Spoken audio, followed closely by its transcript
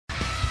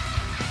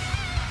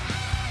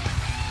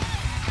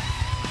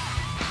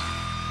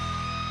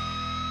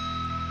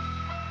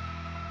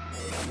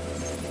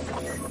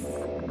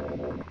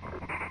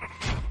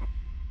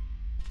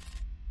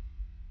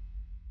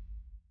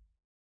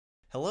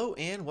Hello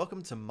and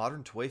welcome to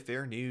Modern Toy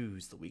Fair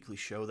News, the weekly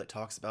show that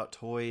talks about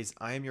toys.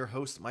 I am your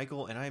host,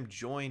 Michael, and I am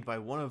joined by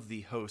one of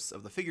the hosts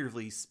of the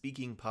Figuratively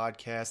Speaking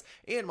podcast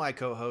and my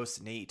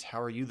co-host, Nate.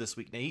 How are you this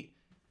week, Nate?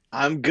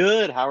 I'm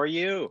good. How are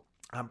you?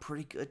 I'm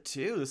pretty good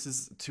too. This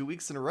is 2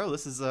 weeks in a row.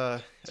 This is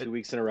 2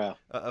 weeks in a row.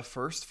 a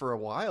first for a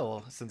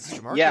while since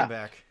Jamar came Yeah.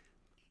 back.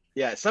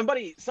 Yeah. Some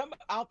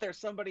out there,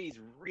 somebody's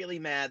really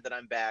mad that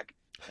I'm back.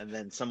 And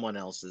then someone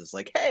else is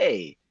like,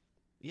 hey,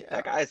 Yeah.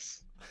 that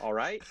guy's all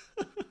right.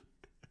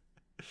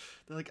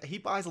 They're like, he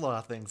buys a lot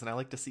of things, and I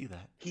like to see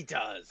that. He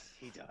does.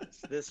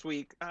 This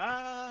week, You're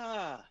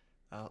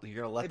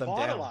gonna let I them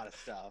bought down. a lot of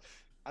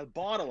stuff. I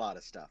bought a lot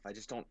of stuff. I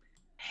just don't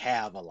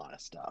have a lot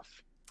of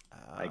stuff,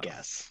 I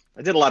guess.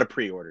 I did a lot of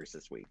pre-orders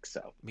this week,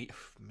 so.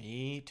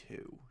 Me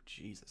too.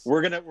 Jesus.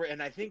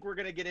 And I think we're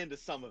gonna get into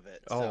some of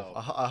it. Oh,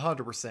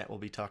 100% we'll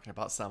be talking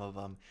about some of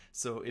them.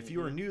 So if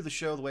you are new to the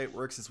show, the way it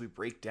works is we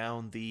break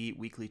down the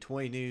weekly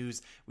toy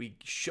news, we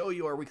show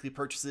you our weekly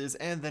purchases,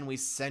 and then we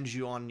send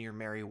you on your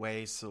merry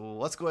way. So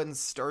let's go ahead and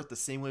start the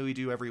same way we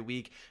do every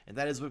week, and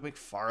that is with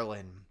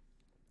McFarlane.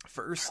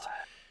 First,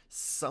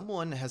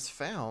 someone has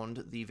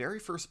found the very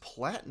first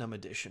Platinum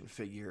Edition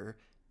figure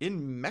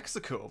in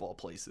Mexico, of all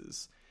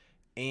places.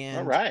 And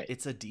All right.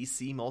 It's a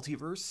DC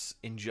Multiverse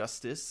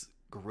Injustice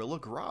Gorilla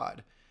Grodd.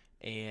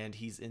 And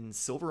he's in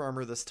silver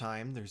armor this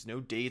time. There's no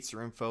dates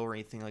or info or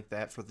anything like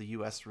that for the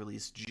US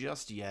release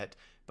just yet,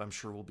 but I'm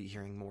sure we'll be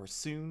hearing more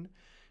soon.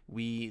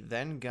 We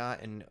then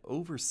got an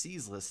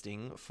overseas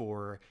listing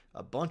for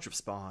a bunch of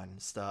Spawn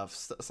stuff.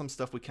 Some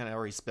stuff we kind of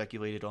already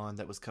speculated on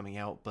that was coming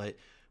out, but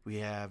we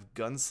have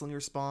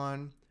Gunslinger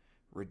Spawn,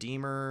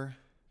 Redeemer,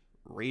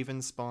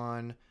 Raven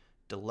Spawn,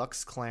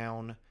 Deluxe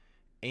Clown,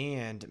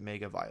 and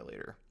Mega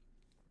Violator.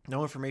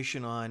 No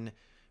information on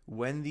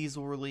when these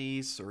will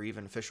release or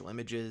even official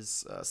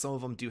images. Some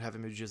of them do have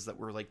images that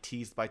were like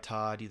teased by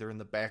Todd either in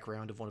the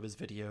background of one of his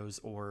videos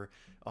or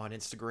on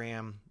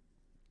Instagram.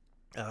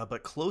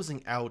 But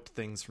closing out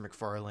things for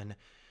McFarlane,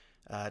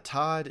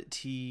 Todd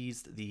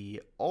teased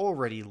the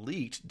already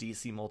leaked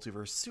DC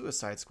Multiverse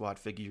Suicide Squad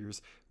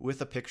figures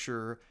with a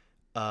picture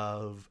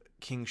of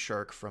King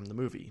Shark from the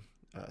movie,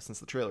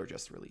 since the trailer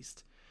just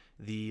released.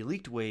 The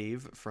leaked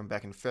wave from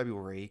back in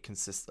February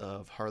consists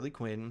of Harley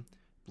Quinn,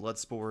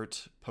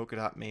 Bloodsport, Polka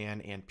Dot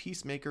Man, and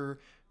Peacemaker,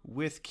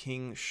 with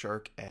King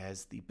Shark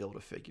as the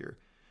Build-A-Figure.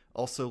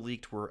 Also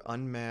leaked were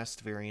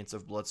unmasked variants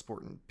of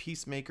Bloodsport and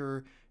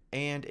Peacemaker,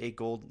 and a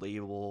gold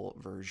label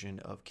version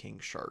of King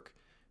Shark.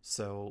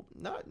 So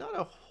not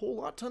a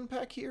whole lot to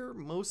unpack here,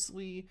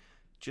 mostly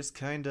just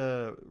kind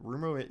of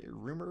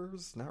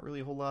rumors, not really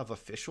a whole lot of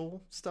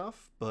official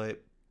stuff,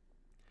 but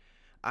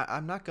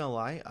I'm not gonna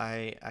lie,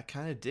 I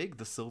kind of dig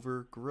the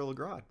silver Gorilla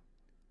Grodd.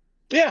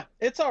 Yeah,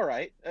 it's all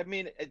right. I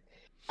mean,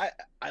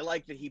 I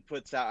like that he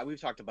puts out,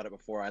 we've talked about it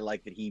before, I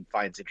like that he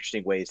finds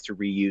interesting ways to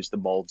reuse the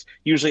molds.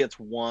 Usually it's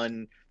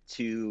 1,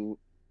 2,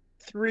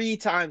 3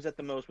 times at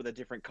the most with a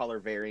different color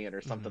variant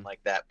or something like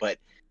that. But,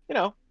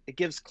 it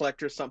gives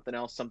collectors something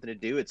to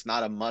do. It's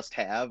not a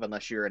must-have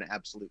unless you're an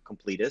absolute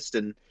completist.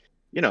 And,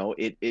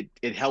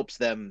 it helps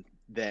them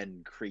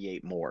then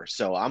create more.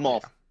 So I'm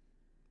all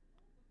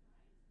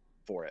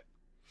for it.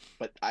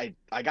 But I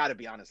got to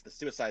be honest, the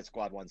Suicide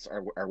Squad ones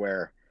are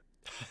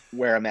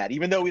where I'm at,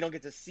 even though we don't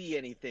get to see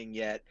anything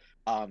yet.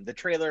 The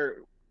trailer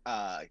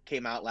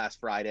came out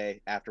last Friday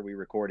after we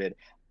recorded.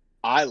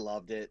 I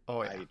loved it.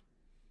 Oh yeah.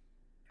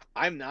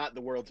 I'm not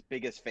the world's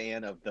biggest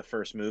fan of the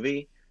first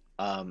movie.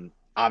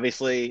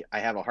 Obviously, I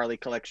have a Harley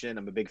collection.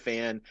 I'm a big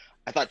fan.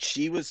 I thought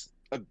she was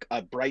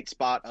a bright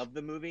spot of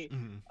the movie.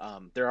 I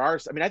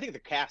think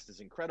the cast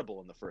is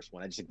incredible in the first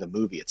one. I just think the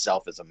movie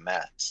itself is a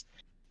mess.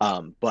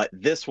 But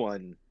this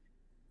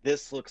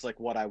looks like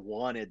what I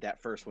wanted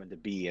that first one to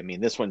be. I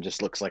mean, this one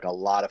just looks like a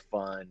lot of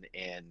fun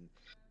and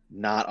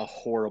not a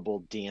horrible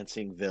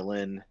dancing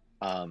villain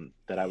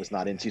that I was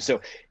not into. So,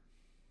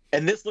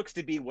 and this looks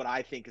to be what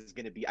I think is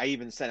going to be. I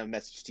even sent a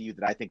message to you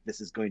that I think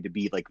this is going to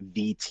be like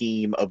the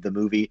team of the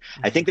movie.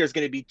 I think there's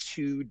going to be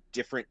 2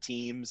 different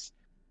teams.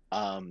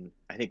 I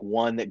think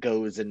one that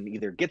goes and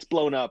either gets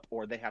blown up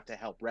or they have to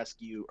help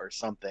rescue or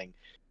something.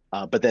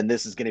 But then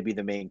this is going to be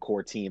the main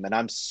core team. And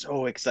I'm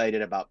so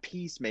excited about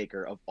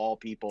Peacemaker of all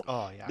people.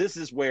 Oh yeah. This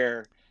is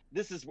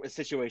a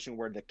situation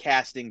where the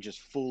casting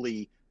just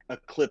fully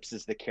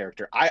eclipses the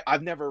character. I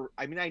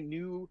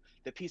knew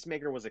that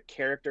Peacemaker was a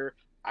character.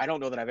 I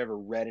don't know that I've ever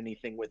read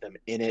anything with him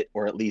in it,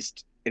 or at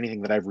least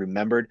anything that I've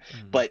remembered.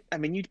 But I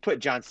mean, you'd put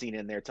John Cena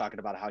in there talking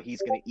about how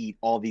he's going to eat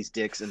all these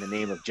dicks in the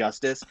name of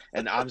justice.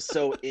 And I'm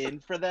so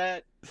in for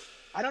that.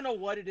 I don't know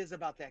what it is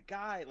about that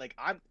guy. Like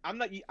I'm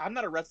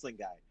not a wrestling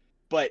guy,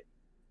 but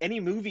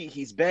any movie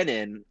he's been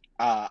in,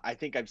 I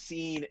think I've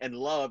seen and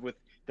loved, with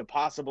the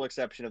possible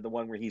exception of the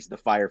one where he's the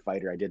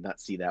firefighter. I did not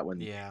see that one.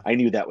 Yeah. I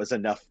knew that was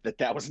enough,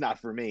 that was not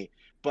for me.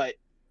 But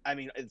I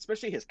mean,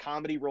 especially his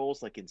comedy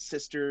roles like in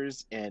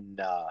Sisters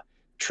and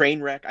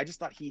Trainwreck. I just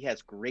thought he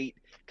has great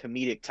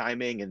comedic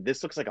timing, and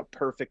this looks like a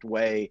perfect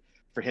way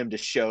for him to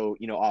show,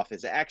 off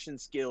his action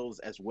skills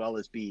as well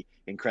as be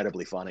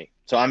incredibly funny.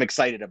 So I'm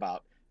excited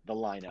about the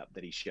lineup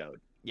that he showed.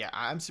 Yeah,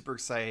 I'm super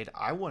excited.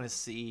 I want to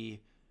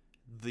see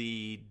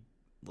the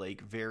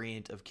like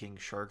variant of King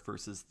Shark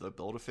versus the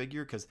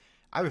Build-A-Figure, because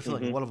I have a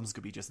feeling one of them's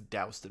gonna be just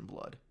doused in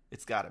blood.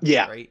 It's gotta be,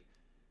 Yeah. right?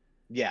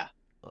 Yeah.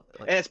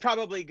 Like, and it's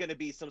probably going to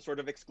be some sort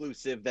of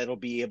exclusive that'll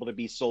be able to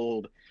be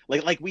sold,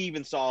 like we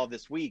even saw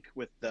this week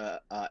with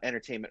the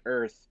Entertainment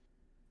Earth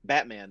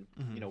Batman.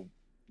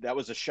 That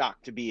was a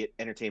shock to be at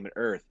Entertainment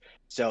Earth,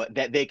 so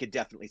that they could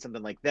definitely,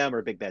 something like them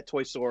or Big Bad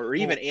Toy Store or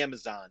even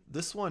Amazon.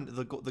 This one,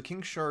 the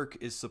King Shark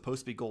is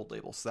supposed to be gold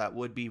label, so that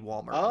would be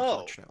Walmart,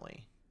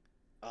 unfortunately.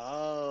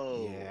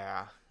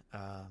 Yeah.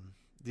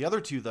 The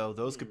other two, though,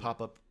 those could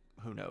pop up.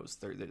 Who knows?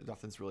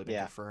 Nothing's really been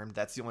confirmed.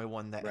 That's the only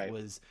one that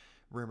was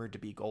rumored to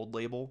be gold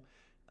label.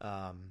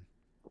 I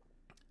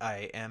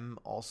am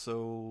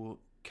also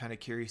kind of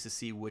curious to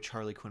see which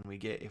Harley Quinn we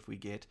get. If we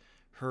get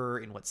her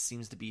in what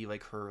seems to be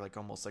like her like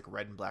almost like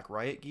red and black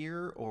riot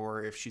gear,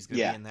 or if she's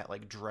gonna be in that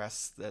like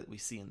dress that we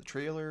see in the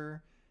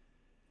trailer.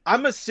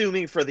 I'm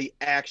assuming for the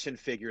action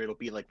figure it'll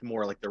be like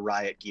more like the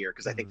riot gear,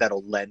 because I think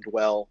that'll lend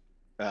well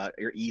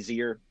or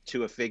easier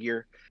to a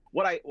figure.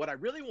 What I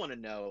really want to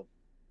know,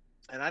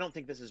 and I don't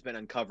think this has been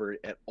uncovered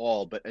at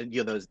all, but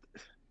those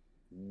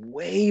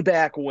way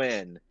back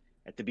when,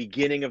 at the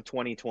beginning of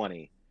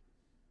 2020,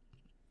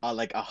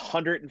 like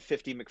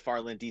 150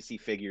 McFarlane DC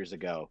figures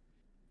ago,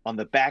 on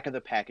the back of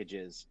the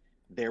packages,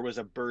 there was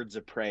a Birds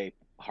of Prey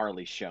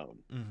Harley shown.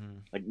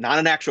 Like not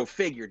an actual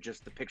figure,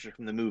 just the picture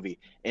from the movie.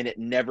 And it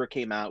never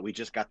came out. We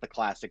just got the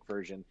classic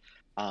version.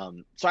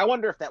 So I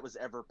wonder if that was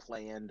ever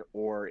planned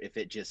or if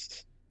it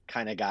just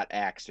kind of got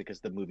axed because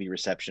the movie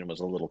reception was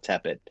a little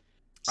tepid.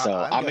 So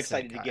I'm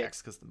excited to get,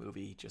 because the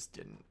movie just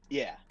didn't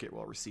get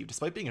well received,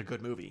 despite being a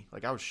good movie.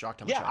 Like I was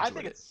shocked how much I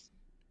enjoyed it.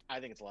 I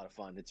think it's a lot of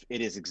fun.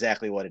 It is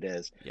exactly what it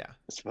is. Yeah,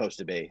 it's supposed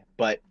to be.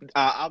 But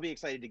I'll be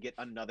excited to get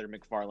another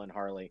McFarlane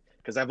Harley,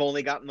 because I've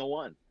only gotten the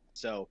one.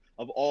 So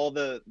of all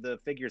the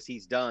figures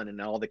he's done and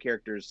all the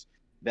characters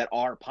that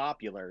are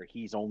popular,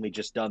 he's only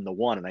just done the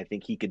one, and I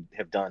think he could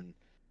have done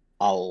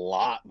a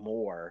lot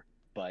more.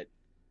 But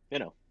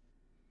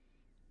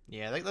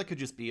yeah, that could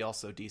just be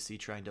also DC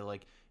trying to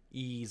like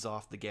ease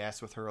off the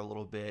gas with her a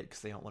little bit,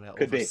 because they don't want to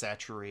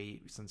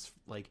oversaturate. Since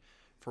like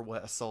for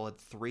a solid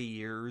 3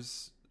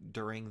 years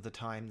during the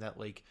time that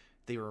like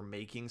they were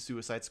making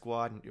Suicide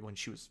Squad, and when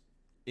she was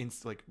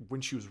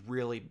when she was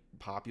really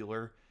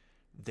popular,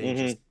 they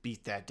just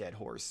beat that dead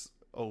horse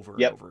over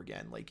and over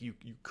again. Like you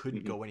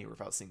couldn't go anywhere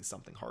without seeing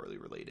something Harley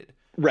related.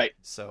 Right.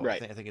 So I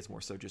think it's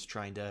more so just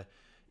trying to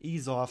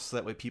ease off so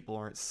that way people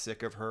aren't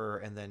sick of her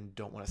and then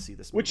don't want to see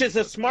this movie. Which is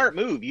a smart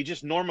move. You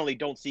just normally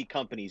don't see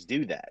companies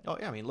do that. Oh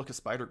yeah, I mean look at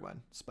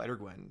Spider-Gwen.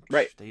 Spider-Gwen,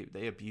 right?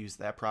 They abused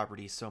that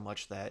property so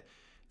much that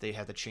they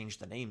had to change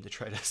the name to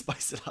try to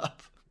spice it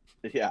up.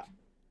 Yeah.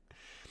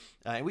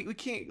 We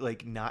can't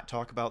like not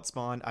talk about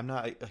Spawn. I'm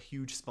not a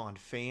huge Spawn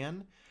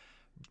fan,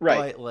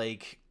 right? But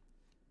like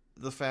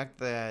the fact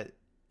that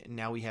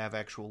now we have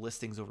actual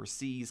listings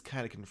overseas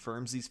kind of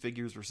confirms these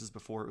figures, versus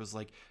before it was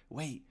like,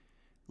 wait,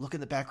 look in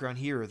the background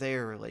here or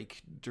there,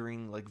 like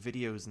during like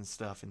videos and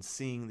stuff, and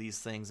seeing these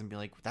things and be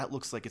like, that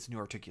looks like it's new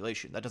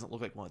articulation. That doesn't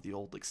look like one of the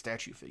old like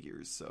statue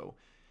figures. So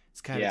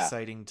it's kind of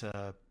exciting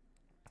to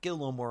get a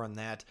little more on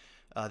that.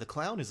 The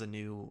Clown is a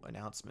new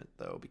announcement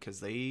though, because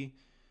they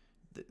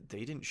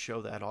didn't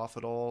show that off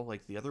at all.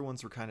 Like the other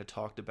ones were kind of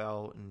talked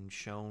about and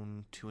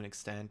shown to an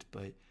extent,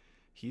 but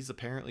he's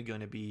apparently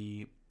going to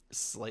be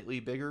slightly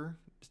bigger,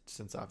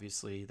 since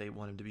obviously they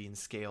want him to be in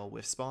scale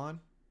with Spawn.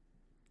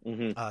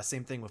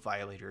 Same thing with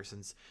Violator,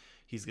 since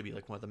he's gonna be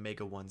like one of the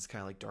mega ones,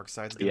 kind of like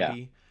Darkseid's gonna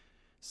be.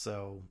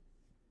 So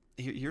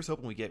here's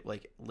hoping we get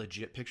like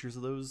legit pictures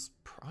of those.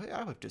 I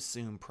would have to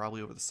assume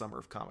probably over the summer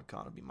of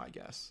Comic-Con would be my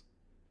guess.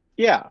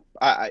 Yeah,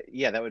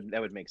 that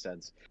would make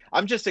sense.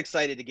 I'm just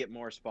excited to get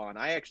more Spawn.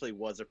 I actually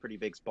was a pretty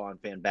big Spawn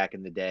fan back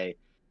in the day.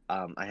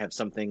 I have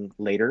something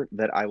later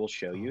that I will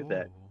show you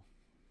that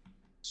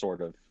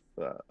sort of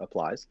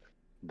applies.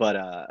 But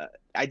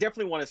I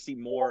definitely want to see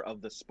more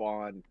of the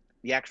Spawn,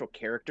 the actual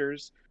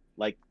characters,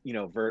 like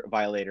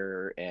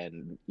Violator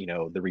and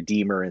the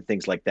Redeemer and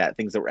things like that,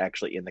 things that were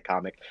actually in the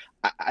comic.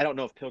 I don't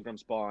know if Pilgrim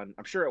Spawn,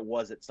 I'm sure it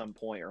was at some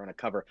point or on a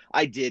cover.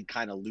 I did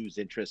kind of lose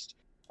interest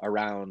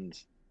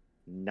around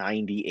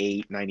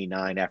 98,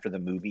 99 after the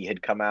movie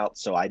had come out,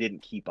 so I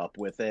didn't keep up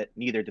with it.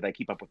 Neither did I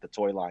keep up with the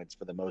toy lines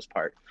for the most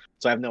part.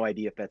 So I have no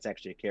idea if that's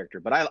actually a character,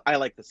 but I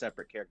like the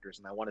separate characters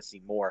and I want to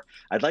see more.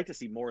 I'd like to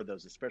see more of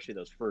those, especially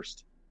those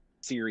first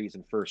series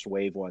and first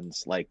wave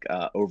ones like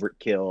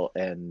Overkill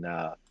and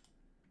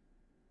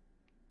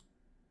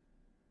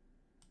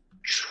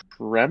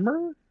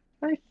Tremor,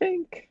 I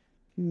think.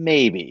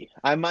 Maybe.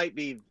 I might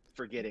be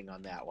forgetting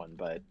on that one,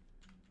 but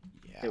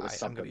yeah, it was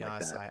something I'm gonna be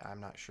honest, that. I'm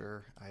not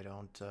sure. I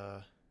don't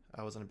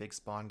I wasn't a big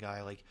Spawn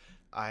guy. Like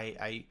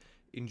I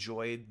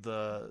enjoyed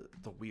the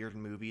weird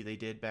movie they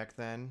did back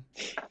then.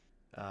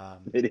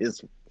 It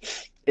is.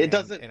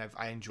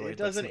 I enjoyed it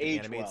doesn't age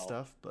animated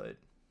stuff, but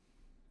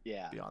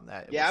Yeah. beyond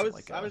that, it Yeah, wasn't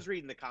like I a was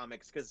reading the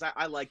comics because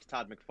I liked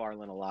Todd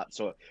McFarlane a lot.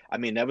 So I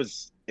mean, that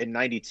was in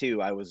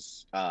 '92. I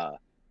was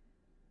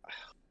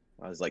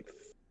like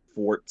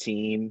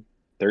 14,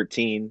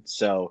 13.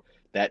 So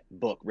that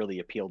book really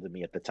appealed to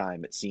me at the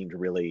time. It seemed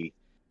really,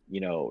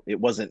 it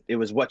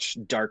was much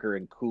darker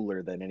and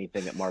cooler than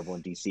anything that Marvel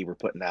and DC were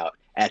putting out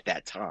at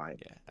that time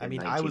yeah. I in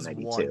mean, I was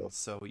 1992. 1,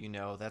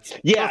 so that's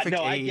Yeah, perfect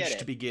no, I get age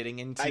to it. be getting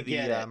I into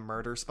get the it.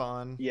 murder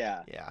spawn.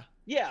 Yeah. Yeah.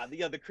 Yeah,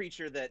 the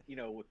creature that,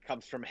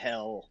 comes from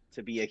hell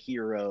to be a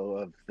hero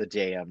of the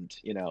damned,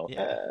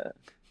 Yeah.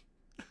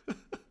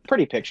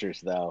 pretty pictures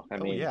though. I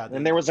Oh mean, yeah.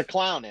 and there was a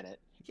clown in it.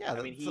 Yeah.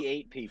 I mean, he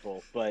ate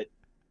people, but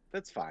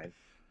that's fine.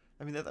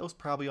 I mean, that was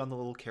probably on the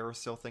little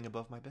carousel thing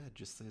above my bed.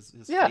 Just his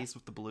Yeah. face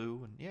with the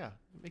blue, and yeah,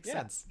 it makes Yeah.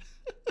 sense.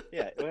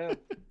 Yeah, well,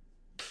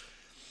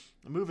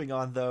 Moving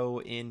on, though,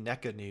 in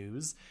NECA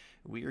news,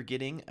 we are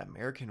getting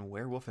American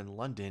Werewolf in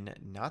London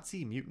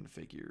Nazi mutant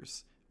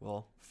figures.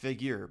 Well,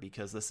 figure,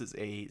 because this is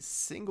a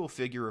single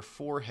figure of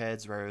 4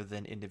 heads rather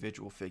than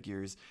individual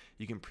figures.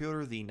 You can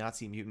pre-order the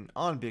Nazi mutant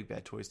on Big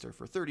Bad Toy Store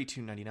for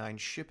 $32.99,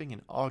 shipping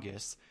in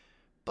August.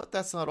 But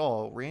that's not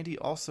all. Randy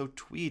also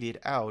tweeted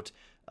out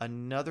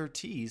another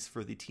tease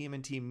for the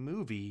TMNT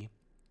movie,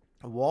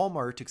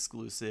 Walmart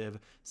exclusive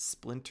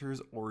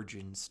Splinter's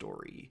origin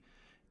story.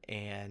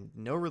 And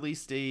no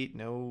release date,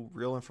 no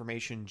real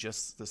information,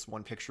 just this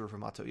one picture of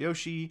Hamato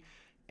Yoshi.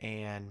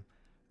 And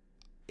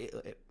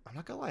I'm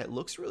not gonna lie, it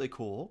looks really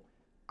cool.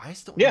 I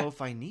just don't know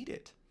if I need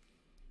it.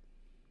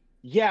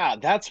 Yeah,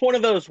 that's one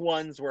of those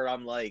ones where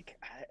I'm like,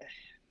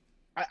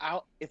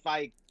 I'll if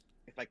I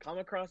come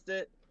across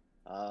it,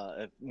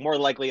 more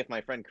likely if my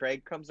friend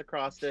Craig comes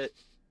across it,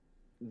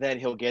 then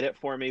he'll get it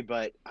for me.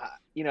 But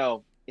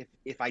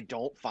if I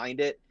don't find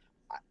it,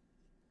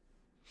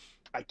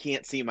 I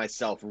can't see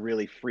myself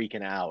really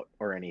freaking out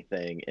or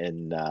anything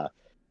and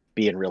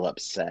being real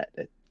upset.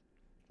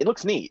 It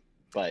looks neat,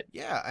 but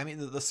yeah, I mean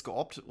the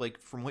sculpt, like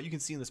from what you can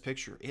see in this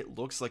picture, it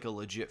looks like a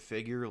legit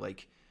figure.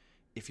 Like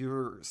if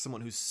you're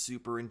someone who's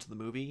super into the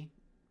movie,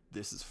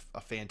 this is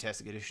a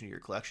fantastic addition to your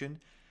collection.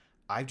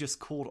 I've just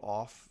cooled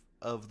off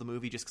of the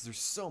movie just because there's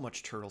so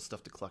much turtle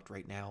stuff to collect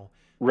right now.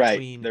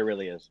 Right, there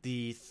really is.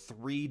 The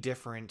 3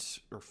 different,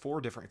 or 4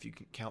 different, if you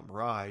can count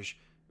Mirage,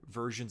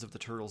 versions of the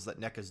turtles that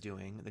NECA's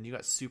doing. Then you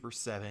got Super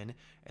 7,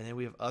 and then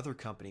we have other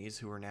companies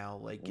who are now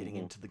like getting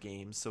into the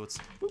game. So it's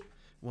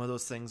one of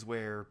those things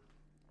where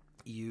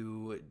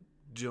you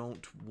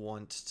don't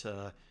want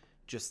to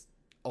just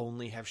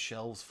only have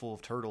shelves full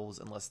of turtles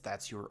unless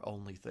that's your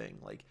only thing.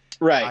 Like,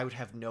 right, I would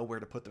have nowhere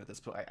to put them at this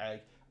point.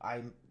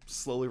 I'm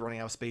slowly running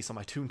out of space on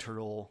my Toon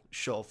Turtle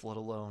shelf, let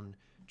alone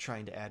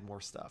trying to add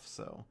more stuff.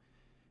 So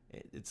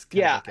it's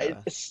kind of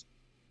like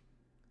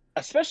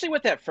especially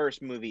with that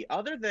first movie.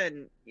 Other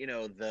than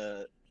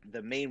the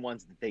main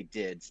ones that they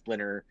did,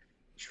 Splinter,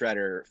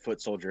 Shredder,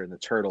 Foot Soldier, and the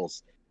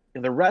Turtles,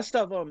 and the rest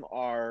of them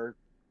are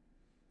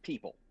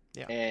people.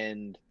 Yeah,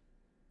 and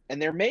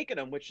they're making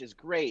them, which is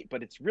great.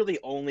 But it's really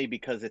only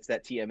because it's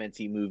that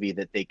TMNT movie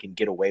that they can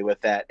get away with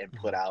that and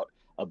put out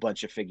a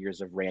bunch of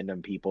figures of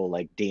random people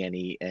like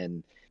Danny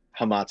and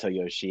Hamato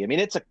Yoshi. I mean,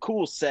 it's a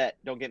cool set,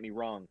 don't get me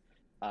wrong.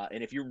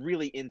 And if you're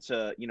really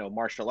into,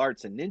 martial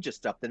arts and ninja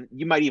stuff, then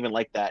you might even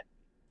like that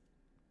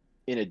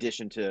in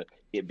addition to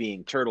it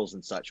being turtles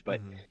and such.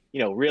 But,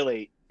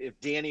 really, if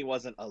Danny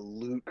wasn't a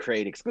Loot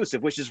Crate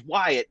exclusive, which is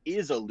why it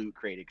is a Loot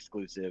Crate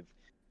exclusive,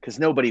 because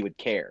nobody would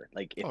care.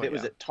 Like, if it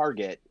was at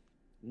Target,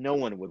 no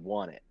one would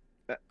want it.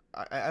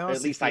 I honestly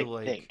at least feel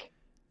I think.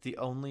 The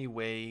only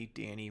way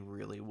Danny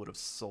really would have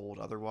sold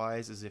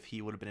otherwise is if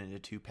he would have been in a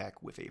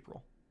 2-pack with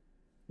April.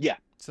 Yeah.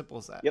 Simple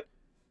as that. Yep.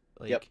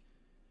 Like,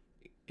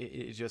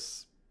 it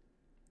just...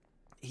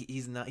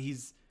 He's not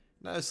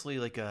necessarily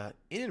like an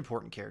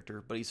important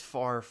character, but he's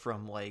far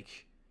from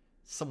like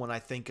someone I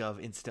think of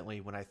instantly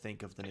when I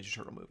think of the Ninja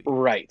Turtle movie.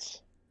 Right.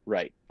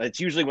 It's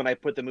usually when I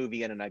put the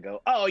movie in and I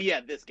go, oh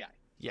yeah, this guy.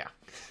 Yeah.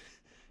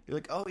 You're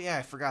like, oh yeah,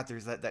 I forgot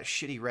there's that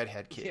shitty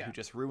redhead kid who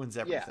just ruins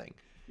everything.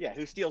 Yeah,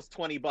 who steals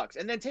 $20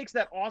 and then takes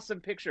that awesome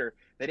picture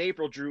that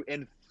April drew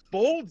and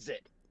folds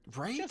it.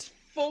 Right? Just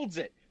folds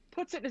it.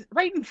 Puts it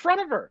right in front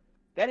of her.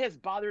 That has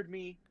bothered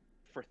me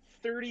for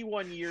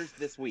 31 years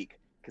this week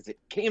because it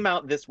came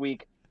out this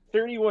week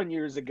 31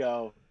 years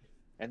ago,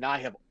 and I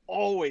have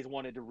always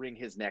wanted to wring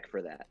his neck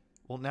for that.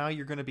 Well, now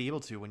you're going to be able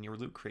to when your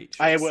Loot Crate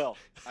ships. I will.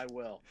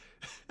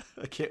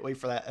 I can't wait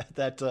for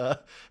that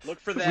look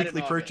for that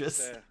weekly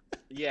purchase.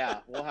 Yeah,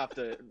 we'll have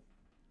to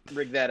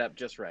rig that up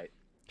just right.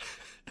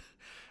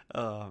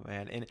 Oh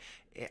man, and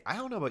I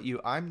don't know about you.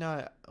 I'm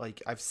not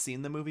like, I've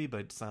seen the movie, but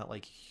it's not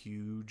like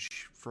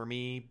huge for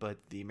me. But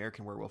the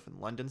American Werewolf in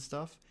London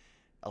stuff,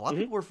 a lot of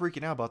people were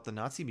freaking out about the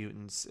Nazi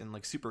mutants and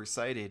like super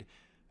excited.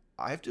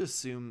 I have to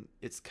assume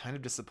it's kind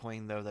of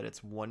disappointing though that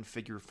it's one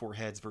figure, 4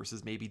 heads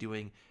versus maybe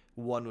doing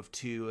one with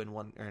 2 and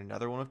one or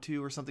another one of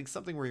 2 or something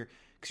where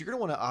because you're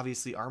gonna want to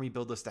obviously army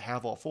build this to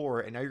have all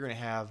 4, and now you're gonna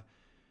have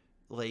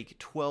like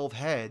 12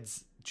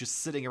 heads just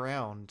sitting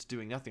around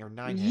doing nothing, or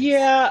 9 heads.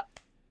 Yeah.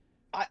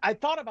 I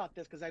thought about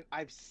this because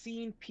I've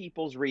seen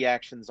people's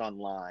reactions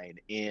online,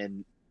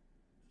 and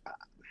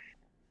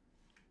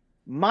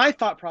My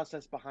thought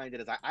process behind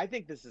it is I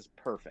think this is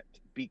perfect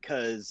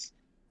because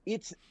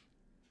it's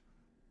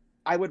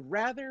I would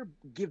rather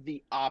give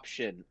the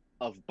option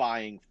of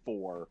buying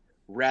four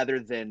rather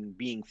than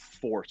being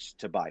forced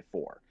to buy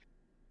four.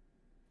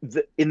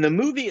 In the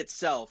movie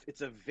itself,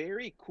 it's a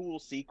very cool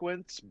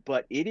sequence,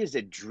 but it is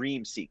a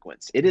dream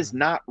sequence. It is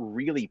not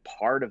really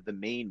part of the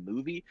main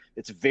movie.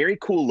 It's very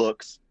cool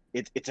looks.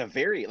 It's a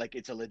very like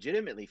it's a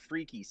legitimately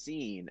freaky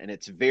scene, and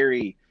it's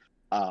very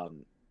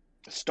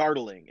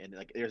startling, and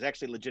like there's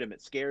actually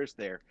legitimate scares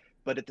there.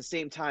 But at the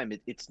same time,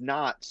 it's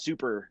not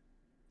super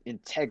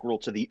integral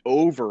to the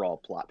overall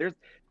plot.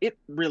 It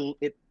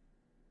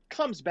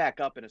comes back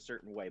up in a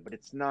certain way, but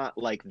it's not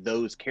like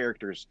those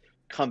characters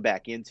come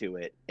back into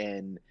it.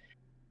 And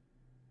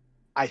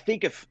I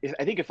think if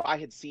I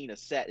had seen a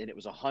set and it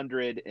was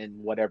 $100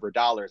 and whatever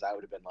dollars, I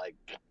would have been like,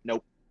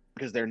 nope,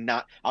 because they're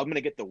not. I'm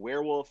gonna get the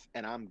werewolf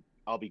and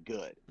I'll be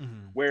good.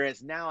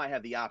 Whereas now I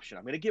have the option.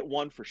 I'm gonna get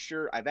one for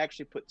sure. I've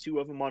actually put two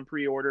of them on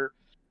pre-order,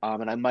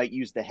 and I might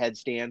use the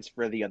headstands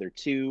for the other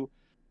two,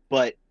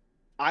 but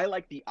I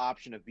like the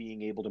option of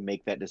being able to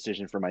make that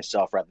decision for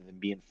myself rather than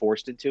being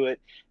forced into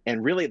it.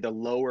 And really, the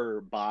lower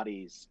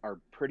bodies are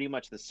pretty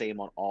much the same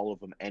on all of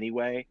them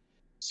anyway.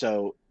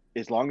 So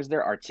as long as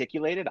they're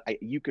articulated,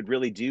 you could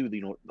really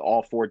do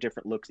all four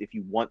different looks if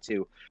you want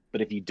to. But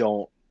if you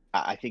don't,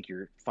 I think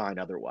you're fine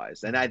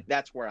otherwise. And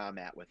that's where I'm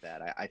at with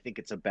that. I think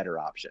it's a better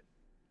option.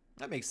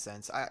 That makes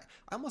sense. I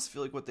almost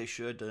feel like what they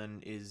should have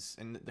done is,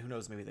 and who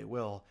knows, maybe they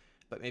will,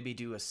 but maybe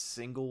do a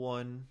single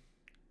one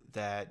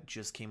that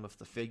just came with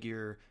the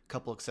figure, a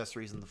couple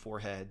accessories and the four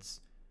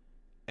heads,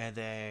 and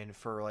then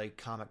for like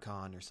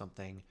Comic-Con or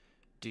something,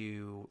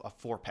 do a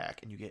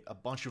 4-pack and you get a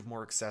bunch of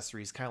more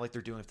accessories, kind of like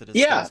they're doing with the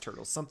Disguise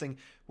Turtles. Something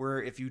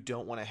where if you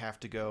don't want to have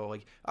to go,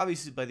 like,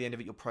 obviously by the end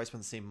of it you'll probably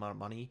spend the same amount of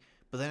money,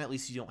 but then at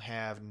least you don't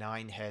have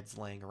 9 heads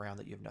laying around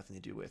that you have nothing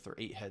to do with, or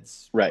 8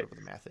 heads, whatever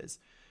the math is.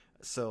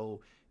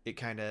 So it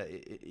kind of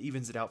it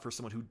evens it out for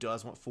someone who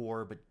does want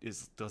 4 but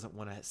doesn't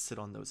want to sit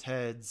on those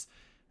heads.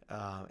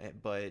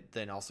 But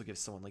then also gives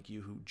someone like you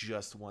who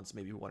just wants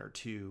maybe 1 or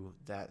 2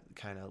 that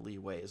kind of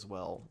leeway as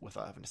well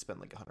without having to spend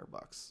like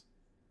 $100.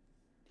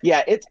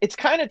 Yeah, it's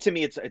kind of, to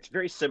me, it's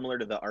very similar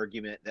to the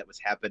argument that was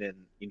happening,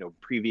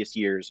 previous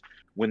years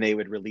when they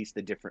would release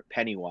the different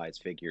Pennywise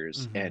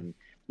figures, and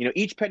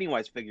each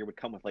Pennywise figure would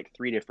come with like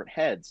 3 different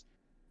heads,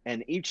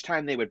 and each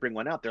time they would bring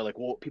one out, they're like,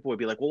 well, people would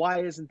be like, well,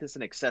 why isn't this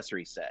an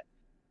accessory set?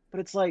 But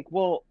it's like,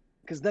 well,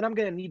 because then I'm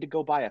gonna need to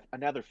go buy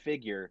another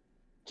figure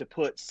to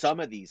put some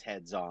of these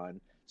heads on.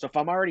 So if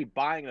I'm already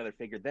buying another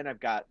figure, then I've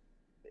got.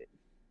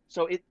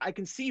 So I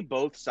can see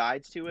both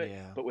sides to it,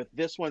 but with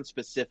this one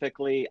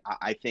specifically,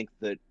 I think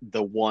that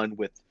the one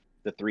with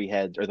the 3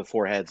 heads or the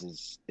 4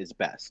 heads is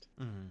best.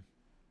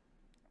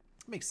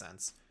 Makes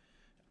sense.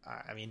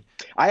 I mean,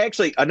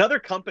 another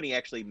company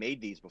actually made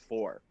these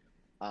before.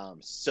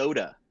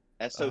 Sota,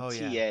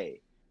 SOTA,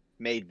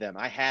 made them.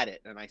 I had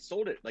it and I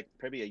sold it like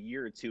probably a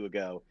year or 2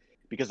 ago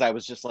because I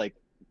was just like,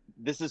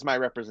 this is my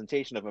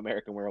representation of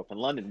American Werewolf in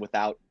London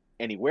without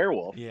any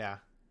werewolf. Yeah.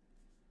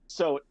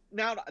 So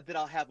now that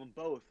I'll have them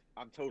both,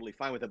 I'm totally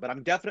fine with it. But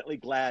I'm definitely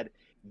glad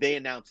they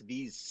announced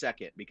these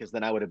second, because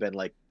then I would have been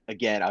like,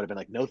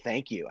 no,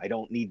 thank you. I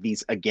don't need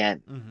these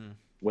again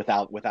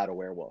without a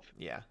werewolf.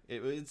 Yeah,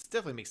 it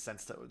definitely makes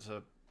sense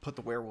to put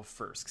the werewolf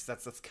first,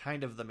 because that's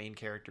kind of the main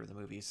character of the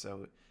movie.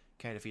 So it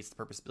kind of defeats the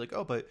purpose. Be like,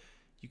 oh, but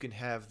you can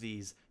have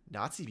these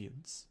Nazi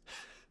mutants.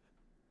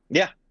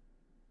 Yeah.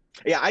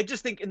 I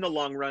just think in the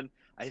long run,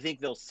 I think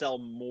they'll sell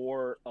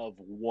more of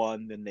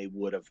one than they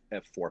would have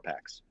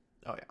 4-packs.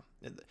 Oh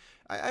yeah,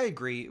 I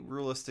agree.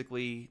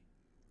 Realistically,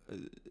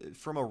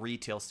 from a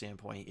retail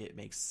standpoint, it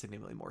makes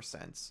significantly more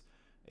sense.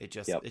 It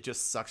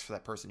just sucks for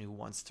that person who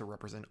wants to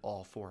represent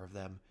all 4 of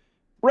them,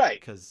 right?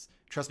 Because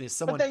trust me, as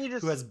someone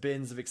who has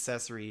bins of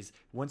accessories,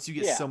 once you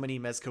get so many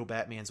Mezco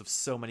Batmans with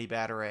so many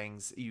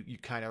Batarangs, you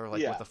kind of are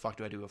like, what the fuck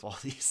do I do with all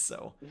these?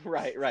 So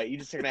right, you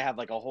just are gonna have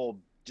like a whole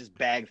just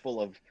bag full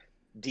of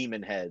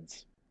demon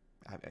heads.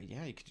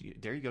 Yeah,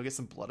 there you go. Get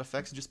some blood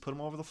effects and just put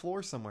them over the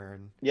floor somewhere,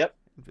 and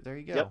there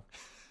you go.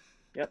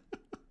 Yep.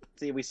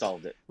 See, we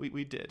solved it.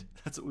 We did.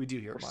 That's what we do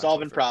here. We're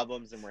solving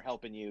problems, and we're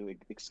helping you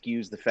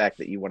excuse the fact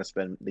that you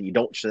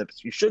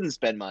shouldn't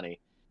spend money,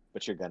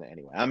 but you're gonna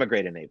anyway. I'm a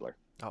great enabler.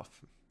 Oh,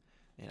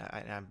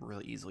 and I'm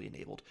really easily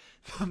enabled.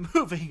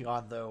 Moving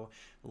on, though,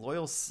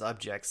 loyal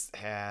subjects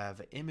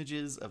have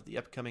images of the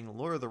upcoming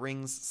Lord of the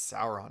Rings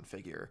Sauron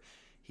figure.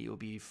 He will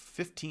be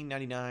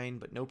 $15.99,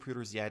 but no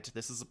pre-orders yet.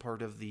 This is a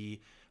part of I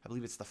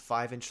believe it's the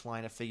 5-inch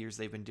line of figures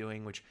they've been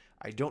doing, which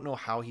I don't know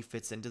how he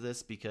fits into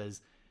this,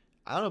 because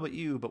I don't know about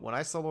you, but when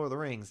I saw Lord of the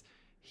Rings,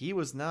 he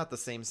was not the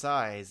same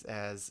size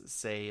as,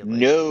 say,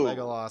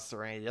 Legolas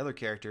or any of the other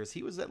characters.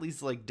 He was at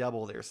least like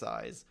double their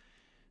size.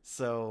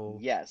 So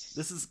yes,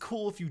 this is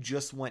cool if you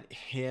just want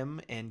him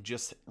and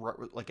just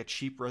like a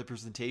cheap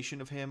representation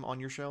of him on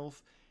your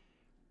shelf.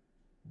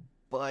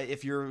 But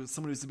if you're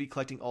someone who's going to be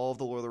collecting all of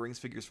the Lord of the Rings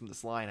figures from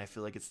this line, I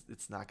feel like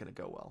it's not going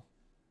to go well.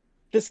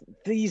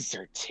 These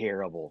are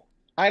terrible.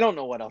 I don't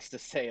know what else to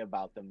say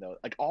about them though.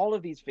 Like all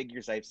of these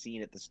figures I've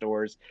seen at the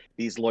stores,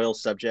 these loyal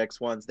subjects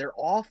ones, they're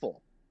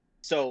awful.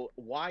 So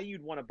why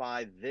you'd want to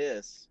buy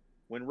this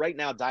when right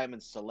now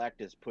Diamond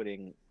Select is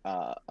putting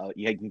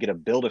you can get a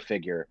build a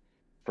figure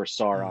for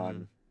Sauron.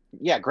 Mm.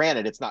 Yeah,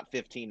 granted it's not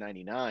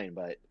 15.99,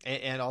 but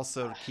And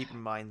also keep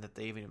in mind that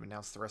they even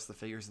announced the rest of the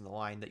figures in the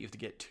line that you have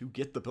to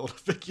get the build a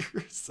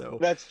figure. So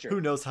that's true.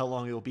 who knows how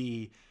long it'll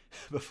be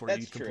before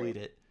That's you complete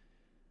it.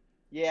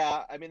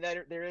 Yeah, I mean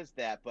there is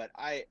that, but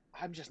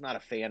I'm just not a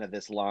fan of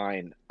this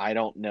line. I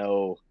don't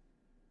know.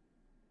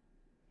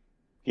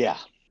 Yeah.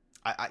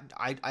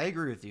 I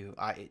agree with you.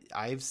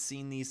 I've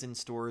seen these in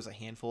stores a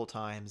handful of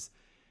times,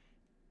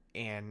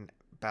 and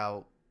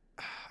about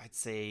I'd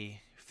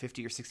say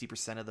 50 or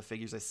 60% of the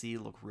figures I see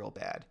look real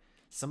bad.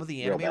 Some of the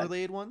Real anime bad.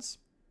 related ones,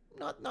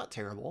 not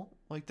terrible.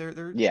 Like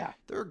Yeah.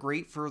 they're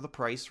great for the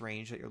price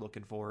range that you're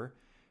looking for.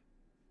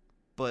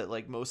 But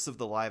like most of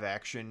the live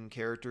action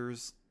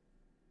characters,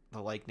 the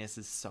likeness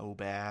is so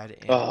bad,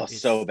 and Oh,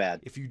 so it's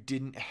bad. if you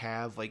didn't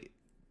have like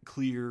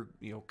clear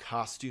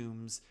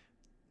costumes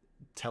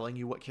telling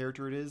you what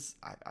character it is,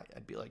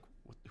 I'd be like,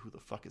 who the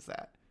fuck is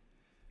that?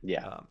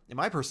 Yeah. In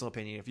my personal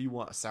opinion, if you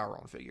want a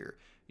Sauron figure,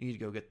 you need to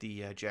go get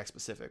the Jack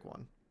Pacific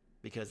one,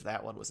 because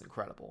that one was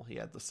incredible. He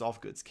had the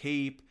soft goods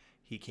cape.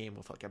 He came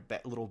with like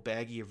a little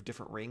baggie of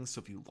different rings, so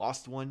if you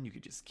lost one, you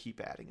could just keep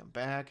adding them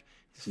back.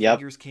 His Yep.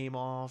 fingers came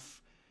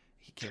off.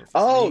 He came with his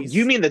Oh, mace.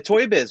 you mean the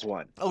Toy Biz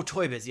one? Oh,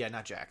 Toy Biz, yeah,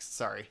 not Jax.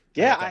 Sorry.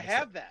 Yeah, got I that mixed up.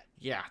 have that.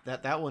 Yeah,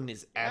 that one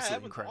is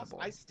absolutely one's incredible.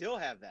 awesome. I still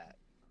have that.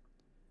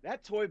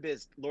 That Toy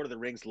Biz Lord of the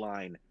Rings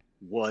line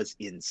was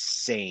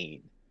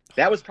insane.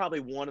 That was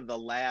probably one of the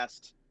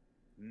last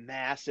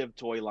massive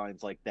toy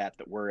lines like that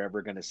we're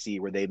ever going to see,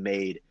 where they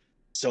made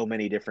so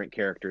many different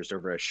characters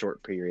over a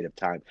short period of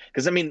time.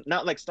 Because I mean,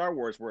 not like Star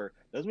Wars, where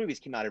those movies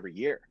came out every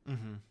year.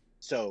 Mm-hmm.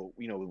 So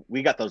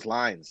we got those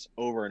lines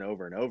over and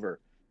over and over.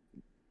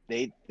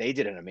 They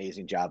did an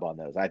amazing job on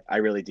those. I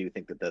really do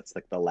think that that's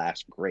like the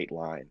last great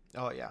line.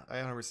 Oh yeah, I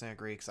 100%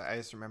 agree. Because I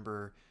just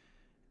remember,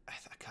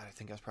 God, I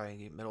think I was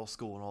probably in middle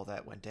school when all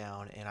that went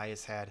down, and I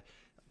just had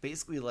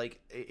basically like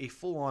a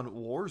full-on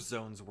war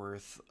zone's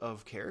worth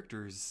of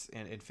characters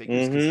and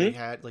figures, because they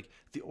had like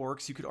the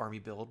orcs you could army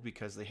build,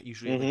 because they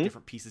usually had like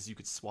different pieces you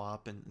could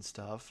swap and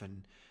stuff,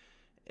 and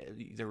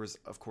there was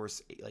of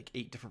course like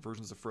 8 different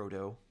versions of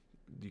Frodo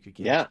you could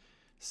get. Yeah.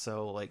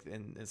 So like,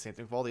 and same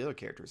thing with all the other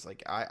characters.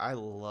 Like I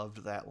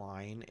loved that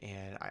line,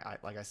 and I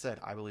like I said,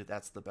 I believe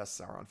that's the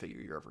best Sauron figure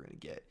you're ever gonna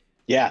get.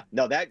 Yeah,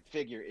 no, that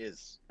figure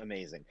is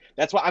amazing.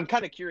 That's why I'm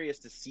kind of curious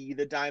to see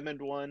the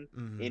diamond one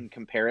in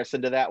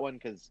comparison to that one,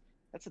 because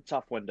that's a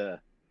tough one to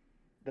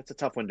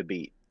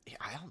beat. Yeah,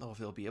 I don't know if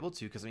they'll be able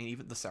to, because I mean,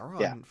 even the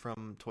Sauron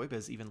from Toy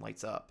Biz even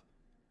lights up,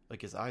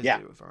 like his eyes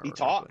do. If I he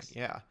talks.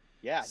 Yeah,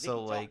 Yeah.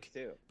 So like,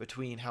 too.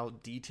 between how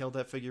detailed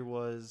that figure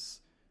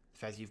was, the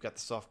fact that you've got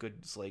the soft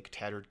goods like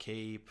tattered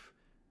cape,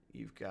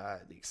 you've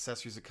got the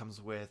accessories it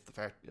comes with, the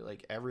fact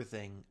like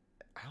everything.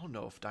 I don't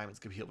know if Diamond's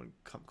gonna be able to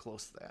come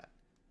close to that.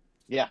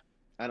 Yeah,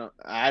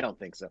 I don't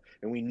think so.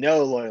 And we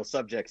know Loyal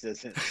Subjects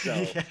isn't. So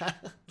yeah,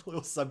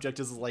 Loyal Subject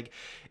is like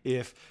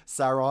if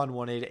Sauron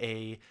wanted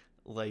a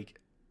like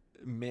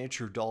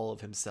miniature doll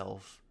of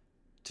himself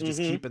to just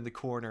keep in the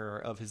corner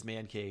of his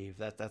man cave.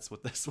 That's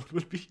what this one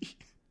would be.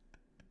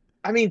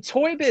 I mean,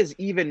 Toy Biz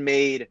even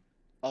made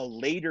a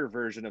later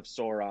version of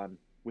Sauron,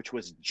 which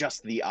was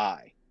just the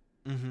eye.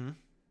 Mm-hmm.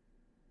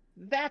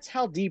 That's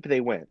how deep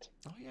they went.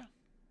 Oh yeah.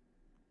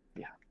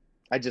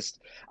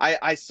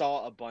 I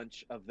saw a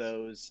bunch of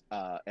those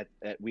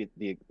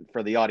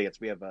for the audience.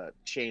 We have a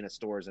chain of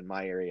stores in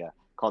my area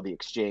called the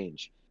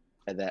Exchange,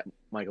 and that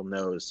Michael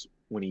knows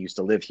when he used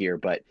to live here.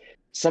 But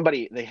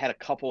they had a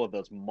couple of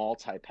those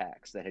multi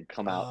packs that had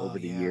come out over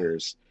the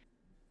years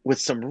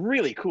with some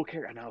really cool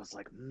characters, and I was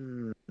like,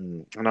 and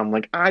I'm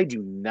like, I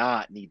do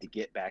not need to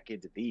get back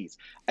into these.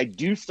 I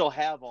do still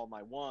have all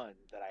my ones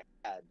that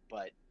I had,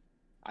 but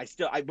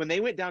when they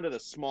went down to the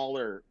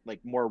smaller,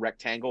 like more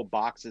rectangle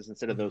boxes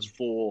instead of those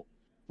full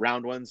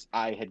round ones,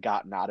 I had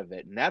gotten out of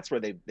it. And that's where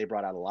they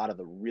brought out a lot of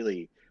the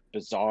really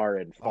bizarre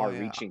and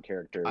far-reaching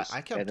characters.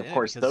 And of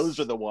course,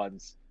 those are the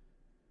ones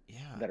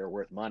that are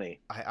worth money.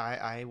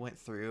 I went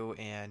through,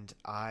 and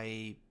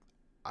I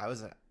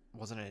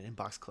wasn't an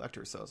inbox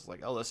collector, so I was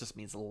like, oh, this just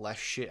means less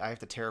shit I have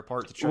to tear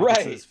apart to try to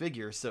get to this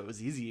figure, so it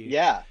was easy.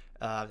 Yeah.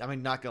 I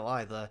mean, not gonna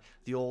lie,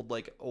 the old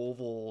like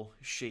oval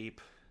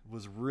shape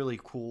was really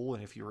cool,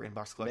 and if you were an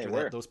inbox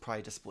collector, those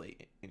probably display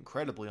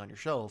incredibly on your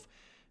shelf,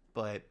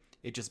 but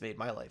it just made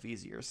my life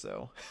easier,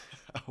 so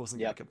I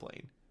wasn't gonna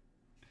complain.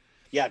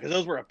 Yeah, because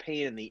those were a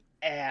pain in the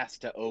ass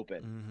to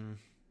open. Mm-hmm.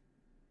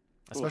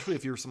 Especially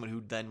if you were someone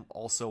who then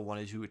also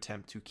wanted to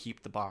attempt to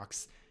keep the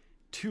box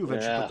to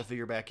eventually put the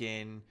figure back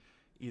in,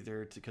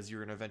 either because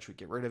you're gonna eventually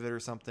get rid of it or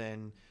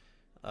something.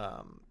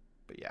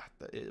 But yeah,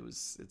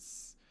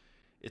 it's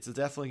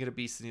definitely gonna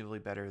be significantly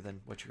better than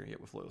what you're gonna get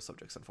with Loyal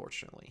Subjects,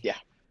 unfortunately. Yeah.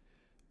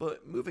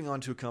 But moving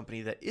on to a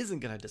company that isn't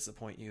going to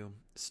disappoint you,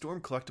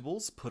 Storm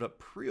Collectibles put up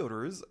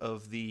pre-orders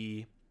of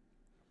the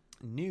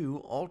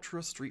New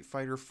Ultra Street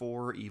Fighter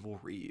 4 Evil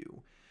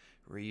Ryu.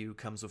 Ryu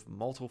comes with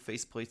multiple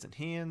faceplates and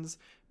hands,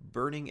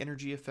 burning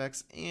energy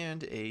effects,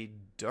 and a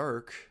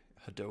dark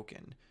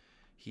Hadoken.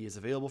 He is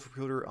available for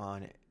pre-order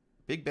on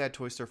Big Bad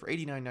Toy Store for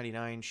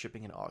 $89.99,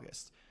 shipping in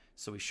August.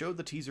 So we showed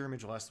the teaser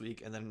image last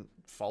week, and then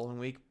following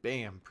week,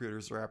 bam,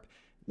 pre-orders are up.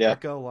 Yeah.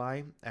 Not gonna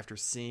lie, after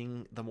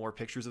seeing the more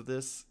pictures of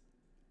this,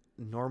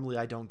 normally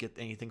I don't get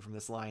anything from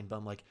this line, but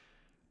I'm like,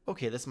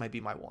 okay, this might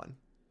be my one.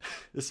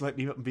 This might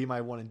be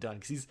my one and done,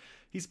 because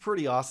he's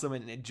pretty awesome,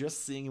 and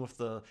just seeing him with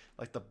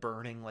the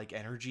burning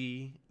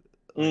energy,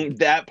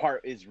 that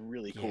part is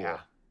really cool. Yeah.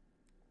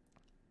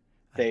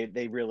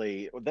 They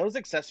really, those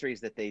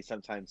accessories that they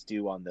sometimes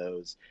do on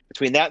those,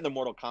 between that and the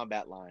Mortal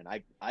Kombat line,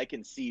 I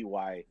can see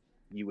why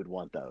you would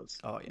want those.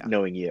 Oh yeah,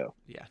 knowing you.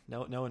 Yeah,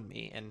 knowing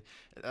me, and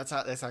that's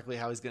exactly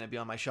how he's going to be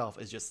on my shelf.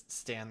 Is just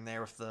stand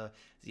there with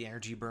the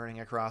energy burning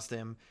across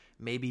him,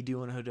 maybe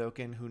doing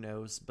Hadoken, who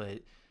knows? But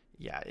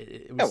yeah,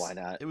 it was. Why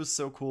not? It was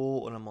so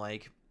cool, and I'm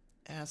like,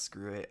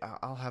 screw it.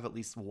 I'll have at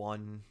least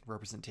one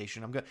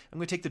representation. I'm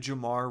gonna take the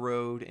Jamar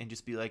road and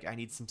just be like, I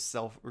need some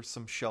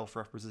shelf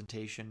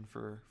representation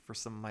for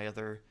some of my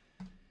other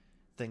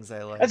things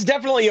I like. That's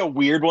definitely a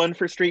weird one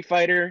for Street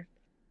Fighter,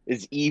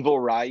 is Evil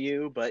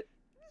Ryu, but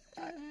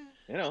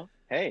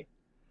hey,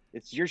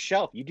 it's your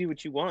shelf. You do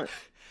what you want.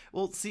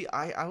 Well, see,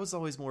 I was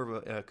always more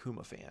of a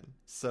Akuma fan.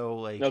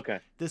 So, okay.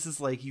 This is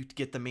you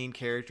get the main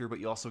character, but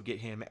you also get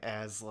him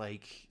as,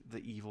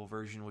 the evil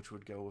version, which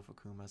would go with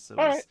Akuma. So,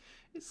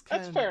 it's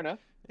kind That's of, fair enough.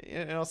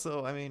 And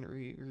also, I mean,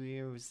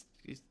 Ryu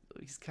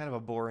he's kind of a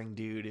boring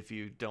dude if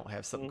you don't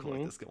have something cool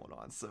like this going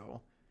on.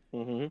 So,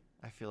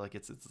 I feel like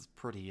it's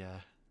pretty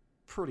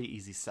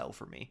easy sell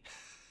for me.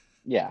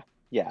 Yeah.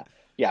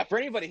 For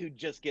anybody who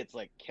just gets,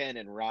 Ken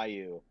and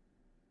Ryu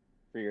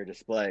for your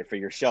display, for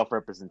your shelf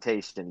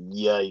representation,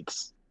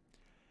 yikes.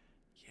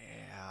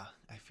 Yeah,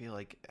 I feel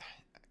like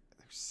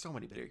there's so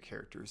many better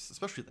characters,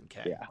 especially than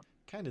Ken. Yeah.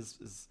 Ken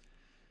is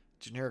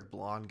generic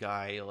blonde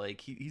guy.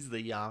 He's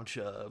the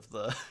Yamcha of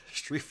the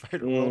Street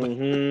Fighter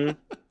world.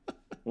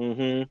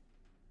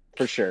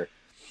 For sure.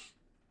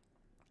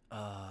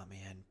 Oh,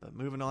 man. But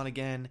moving on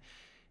again,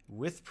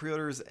 with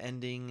pre-orders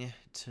ending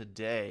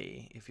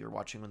today, if you're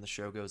watching when the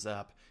show goes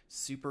up,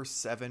 Super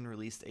 7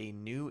 released a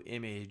new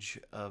image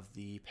of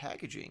the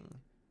packaging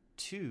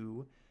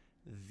to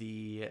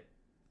the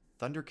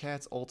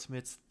Thundercats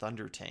Ultimates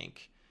Thunder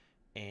Tank.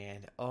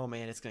 And, oh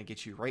man, it's going to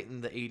get you right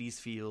in the 80s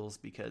feels,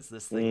 because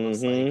this thing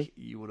looks like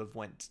you would have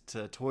went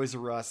to Toys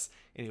R Us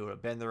and it would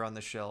have been there on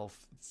the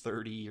shelf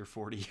 30 or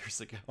 40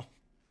 years ago.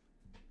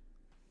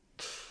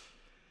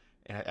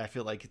 And I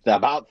feel like...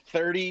 About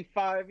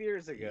 35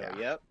 years ago, yeah.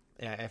 Yep.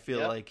 And I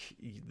feel like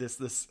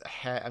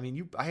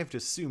I have to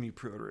assume you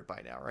pre-ordered it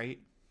by now, right?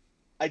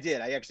 I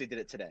did. I actually did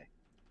it today.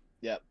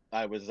 Yep.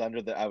 I was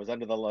under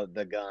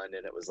the gun,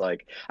 and it was I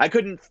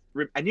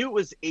knew it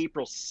was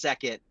April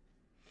 2nd,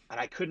 and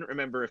I couldn't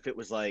remember if it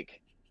was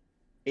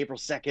April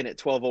 2nd at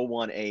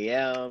 12:01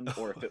 a.m.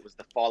 or if it was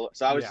the follow.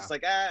 So I was just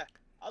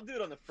I'll do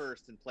it on the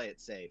 1st and play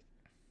it safe.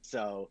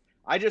 So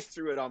I just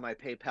threw it on my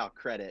PayPal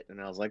credit, and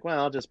I was like, well,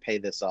 I'll just pay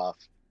this off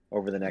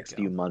over the next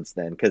few months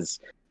then, because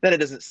then it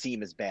doesn't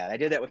seem as bad. I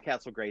did that with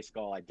Castle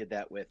Grayskull. I did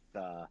that with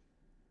I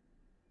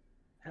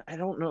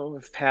don't know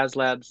if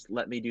HasLabs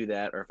let me do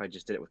that or if I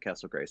just did it with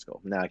Castle Grayskull.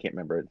 No, I can't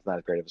remember. It's not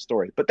as great of a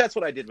story. But that's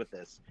what I did with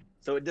this.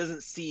 So it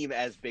doesn't seem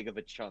as big of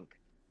a chunk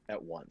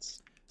at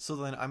once. So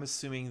then I'm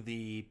assuming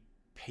the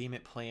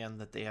payment plan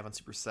that they have on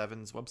Super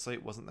 7's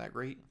website wasn't that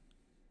great?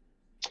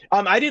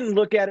 I didn't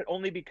look at it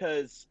only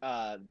because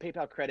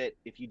PayPal credit,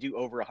 if you do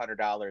over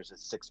 $100, is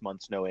 6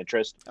 months, no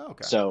interest. Oh,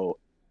 okay. So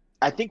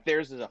I think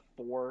theirs is a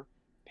 4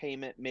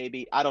 payment,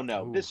 maybe. I don't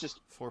know. Ooh, this just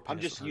 4 I'm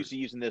payments just used to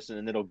using this,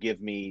 and it'll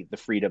give me the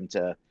freedom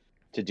to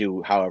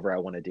do however I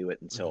want to do it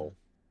until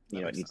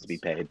it needs to be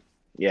paid.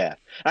 Yeah,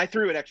 I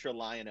threw an extra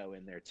Lion-O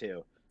in there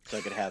too, so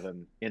I could have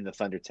him in the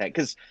Thunder Tank.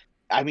 Because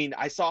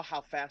I saw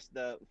how fast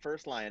the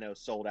first Lion-O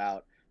sold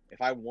out.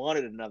 If I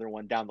wanted another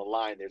one down the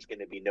line, there's going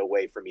to be no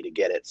way for me to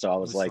get it. So I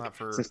was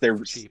since they're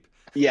cheap,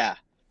 yeah.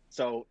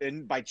 So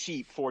and by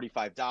cheap,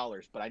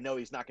 $45, but I know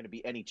he's not going to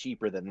be any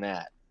cheaper than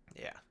that.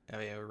 Yeah, I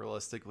mean,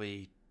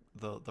 realistically,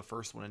 the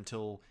first one,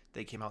 until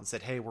they came out and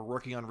said, "Hey, we're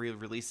working on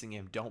releasing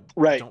him.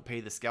 Don't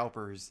pay the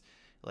scalpers."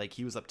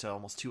 He was up to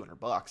almost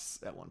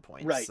 $200 at one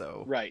point. Right.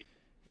 So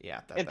yeah,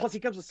 plus he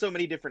comes with so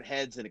many different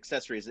heads and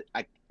accessories.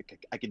 I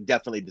can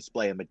definitely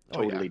display him a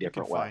totally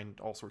different way. Find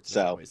all sorts of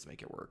different ways to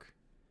make it work.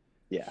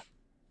 Yeah.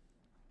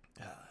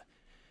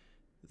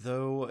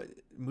 Though,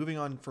 moving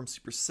on from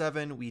Super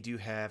 7, we do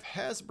have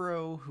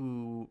Hasbro,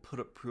 who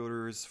put up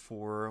pre-orders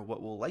for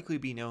what will likely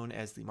be known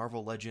as the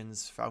Marvel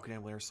Legends Falcon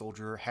and Winter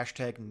Soldier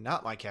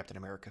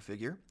 #NotMyCaptainAmerica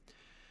figure.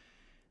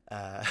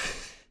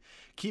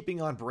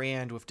 Keeping on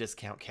brand with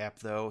Discount Cap,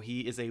 though,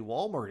 he is a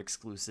Walmart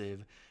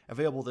exclusive,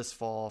 available this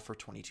fall for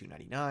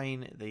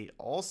 $22.99. They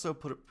also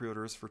put up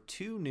pre-orders for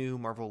 2 new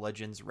Marvel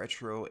Legends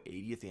Retro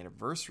 80th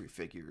Anniversary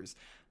figures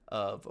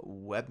of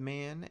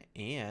Webman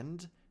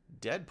and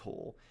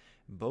Deadpool.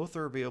 Both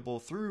are available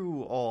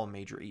through all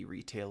major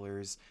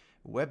e-retailers.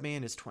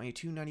 Webman is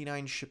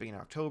 $22.99 shipping in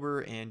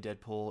October, and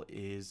Deadpool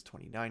is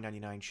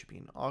 $29.99 shipping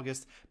in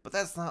August. But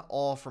that's not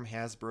all from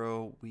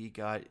Hasbro. We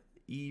got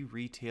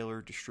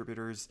e-retailer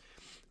distributors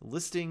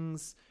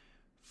listings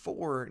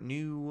for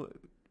new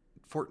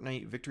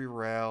Fortnite Victory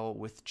Royale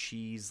with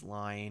Cheese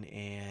line,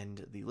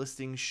 and the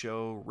listings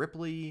show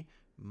Ripley,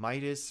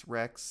 Midas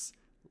Rex,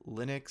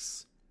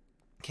 Linux,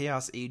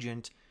 Chaos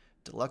Agent,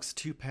 Deluxe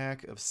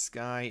 2-pack of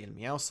Sky and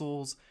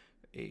Meowscles,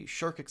 a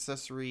Shark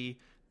accessory,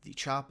 the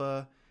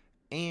Choppa,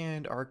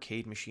 and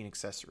Arcade Machine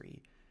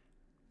accessory.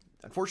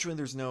 Unfortunately,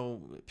 there's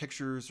no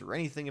pictures or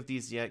anything of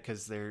these yet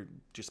because they're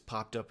just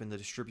popped up in the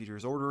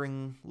distributors'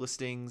 ordering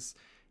listings,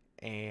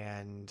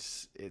 and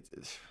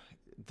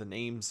the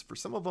names for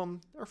some of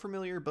them are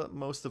familiar, but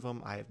most of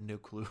them I have no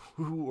clue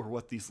who or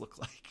what these look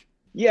like.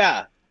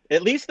 Yeah,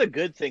 at least the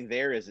good thing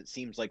there is it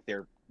seems like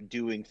they're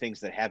doing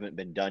things that haven't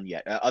been done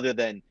yet. Other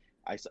than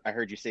I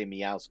heard you say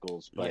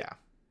Meowscles, but yeah,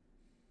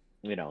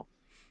 you know,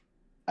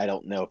 I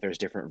don't know if there's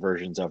different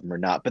versions of them or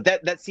not. But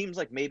that seems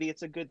like maybe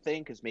it's a good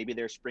thing because maybe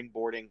they're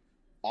springboarding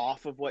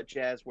off of what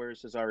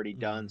Jazzwares has already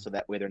done, so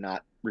that way they're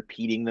not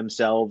repeating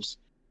themselves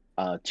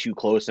too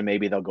close, and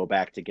maybe they'll go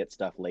back to get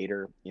stuff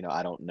later. You know,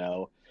 I don't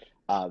know.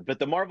 But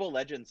the Marvel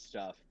Legends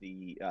stuff,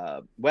 the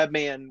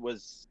Webman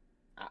was.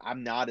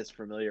 I'm not as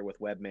familiar with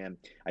Webman.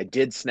 I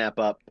did snap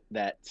up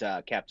that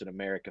Captain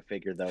America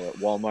figure though at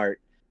Walmart.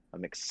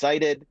 I'm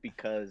excited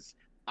because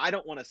I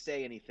don't want to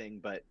say anything,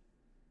 but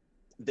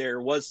there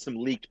was some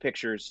leaked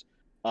pictures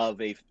of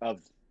a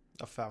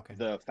Falcon,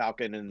 the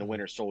Falcon and the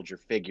Winter Soldier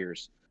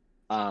figures,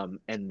 and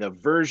the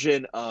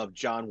version of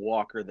John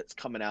Walker that's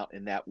coming out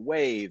in that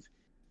wave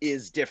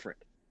is different.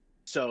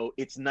 So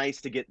it's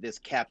nice to get this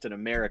Captain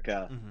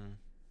America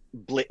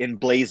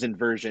emblazoned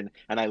version,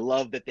 and I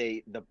love that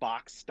the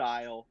box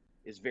style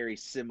is very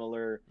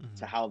similar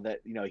to how that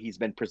he's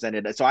been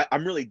presented. So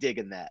I'm really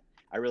digging that.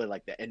 I really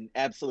like that, and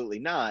absolutely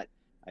not,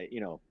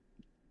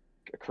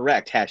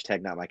 correct,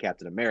 hashtag not my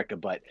Captain America,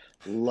 but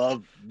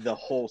love the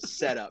whole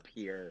setup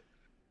here.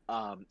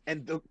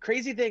 And the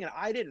crazy thing, and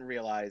I didn't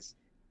realize,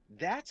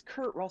 that's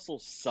Kurt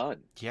Russell's son.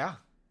 Yeah.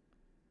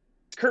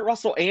 It's Kurt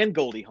Russell and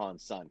Goldie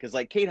Hawn's son, because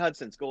like Kate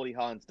Hudson's Goldie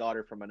Hawn's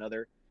daughter from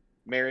another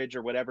marriage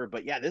or whatever.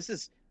 But yeah, this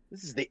is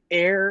the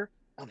heir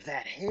of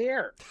that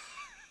hair.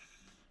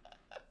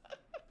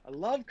 I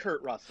love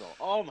Kurt Russell.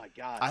 Oh my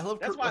god, I love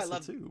Kurt Russell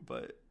too.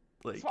 But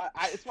like,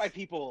 it's why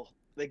people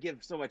they give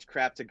so much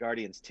crap to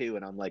Guardians 2,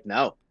 and I'm like,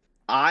 no,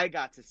 I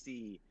got to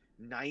see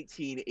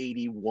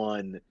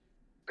 1981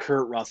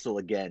 Kurt Russell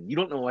again. You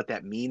don't know what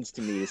that means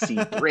to me to see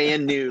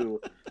brand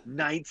new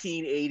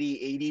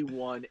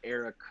 1980-81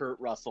 era Kurt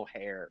Russell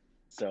hair.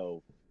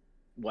 So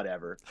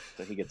whatever.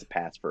 So he gets a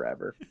pass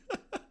forever.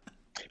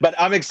 But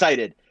I'm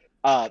excited.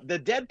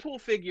 The Deadpool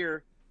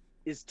figure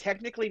is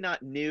technically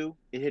not new.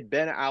 It had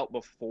been out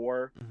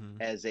before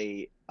as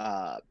a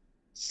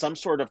some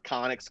sort of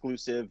con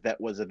exclusive that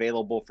was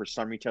available for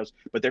some retailers,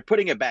 but they're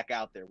putting it back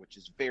out there, which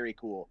is very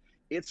cool.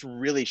 It's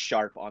really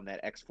sharp on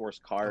that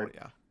X-Force card.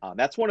 Oh, yeah.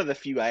 That's one of the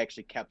few I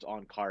actually kept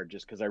on card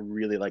just because I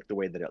really like the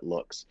way that it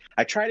looks.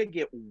 I try to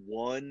get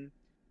one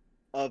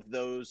of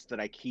those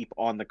that I keep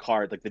on the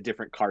card, like the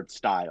different card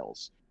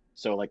styles.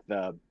 So like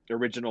the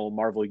original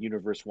Marvel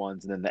Universe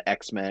ones, and then the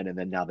X-Men, and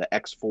then now the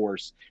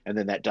X-Force, and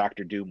then that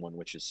Doctor Doom one,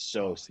 which is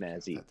so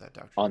snazzy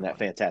on that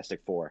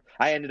Fantastic Four.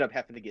 I ended up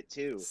having to get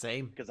two.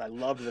 Same. Because I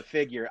loved the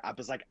figure. I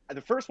was like,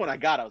 the first one I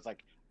got, I was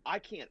like, I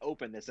can't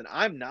open this. And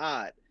I'm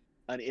not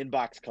an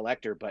inbox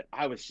collector, but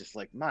I was just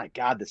like, my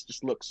God, this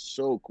just looks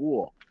so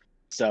cool.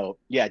 So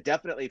yeah,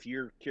 definitely if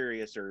you're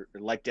curious or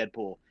like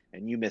Deadpool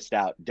and you missed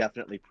out,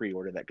 definitely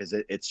pre-order that because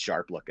it's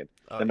sharp looking.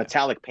 The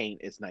metallic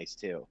paint is nice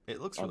too. It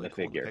looks really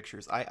cool in the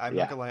pictures. I'm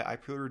not gonna lie, I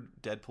pre-ordered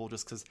Deadpool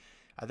just because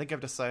I think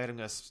I've decided I'm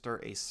gonna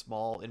start a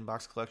small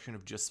inbox collection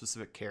of just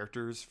specific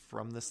characters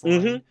from this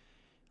line.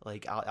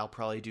 Like I'll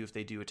probably do, if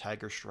they do a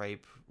Tiger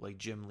Stripe like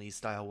Jim Lee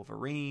style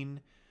Wolverine,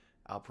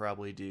 I'll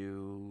probably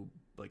do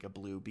like a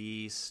Blue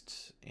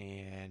Beast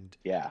and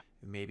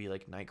maybe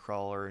like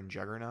Nightcrawler and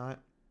Juggernaut.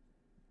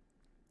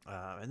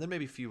 And then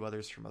maybe a few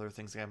others from other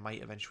things that I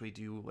might eventually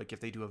do. Like if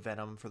they do a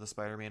Venom for the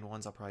Spider-Man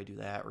ones, I'll probably do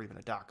that, or even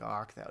a Doc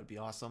Ock. That would be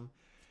awesome.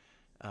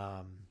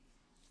 I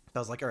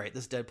was like, all right,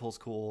 this Deadpool's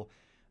cool.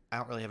 I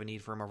don't really have a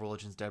need for a Marvel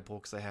Legends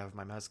Deadpool because I have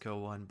my Mezco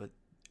one, but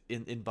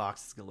in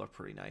box it's gonna look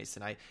pretty nice.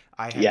 And I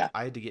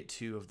had to get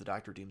two of the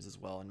Doctor Dooms as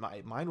well. And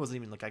mine wasn't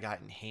even like I got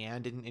in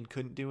hand and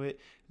couldn't do it.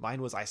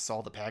 Mine was I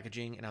saw the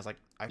packaging and I was like,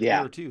 I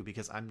prefer two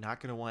because I'm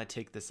not gonna want to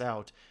take this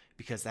out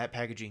because that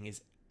packaging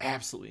is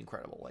absolutely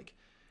incredible. Like,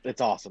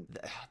 it's awesome.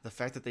 The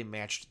fact that they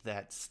matched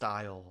that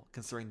style,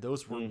 considering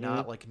those were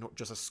not like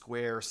just a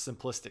square,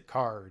 simplistic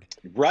card.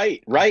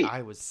 Right.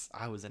 I was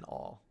in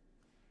awe.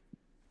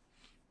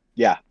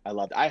 Yeah, I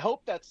loved it. I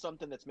hope that's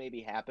something that's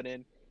maybe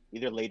happening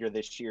either later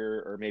this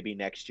year or maybe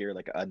next year,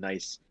 like a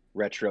nice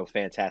retro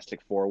Fantastic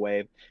Four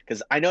wave.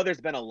 Because I know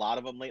there's been a lot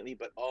of them lately,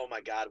 but oh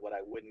my God, what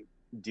I wouldn't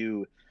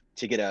do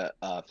to get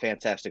a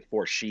Fantastic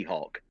Four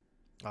She-Hulk.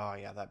 Oh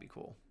yeah, that'd be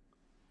cool.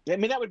 I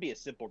mean, that would be a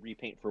simple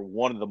repaint for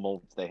one of the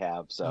molds they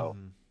have. So,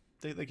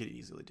 they could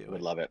easily do I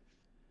would it. love it.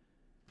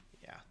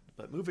 Yeah.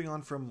 But moving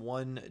on from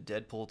one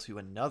Deadpool to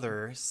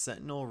another,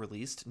 Sentinel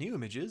released new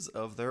images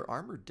of their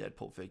armored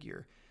Deadpool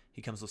figure.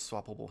 He comes with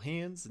swappable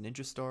hands,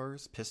 ninja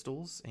stars,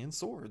 pistols, and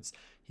swords.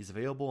 He's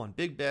available on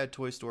Big Bad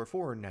Toy Store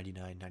for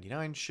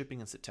 $99.99,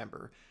 shipping in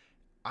September.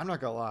 I'm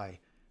not gonna lie,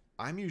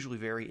 I'm usually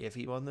very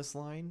iffy on this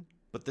line,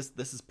 but this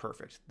is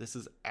perfect. This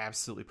is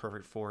absolutely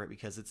perfect for it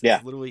because it's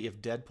literally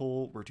if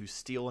Deadpool were to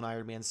steal an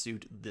Iron Man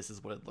suit, this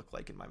is what it looked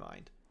like in my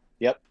mind.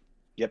 Yep.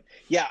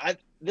 Yeah,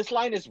 this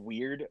line is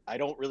weird. I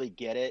don't really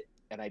get it,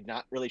 and I'm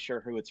not really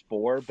sure who it's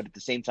for. But at the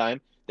same time,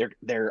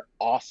 they're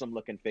awesome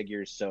looking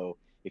figures. So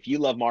if you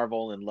love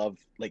Marvel and love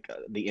like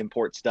the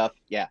import stuff,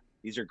 yeah,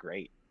 these are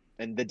great.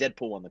 And the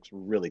Deadpool one looks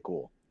really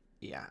cool.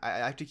 Yeah, I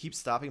have to keep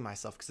stopping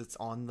myself because it's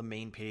on the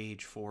main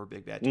page for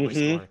Big Bad Toy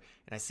Store,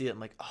 and I see it. I'm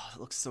like, oh,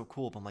 it looks so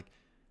cool. But I'm like,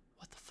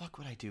 what the fuck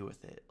would I do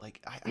with it? Like,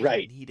 I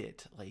don't need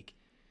it. Like.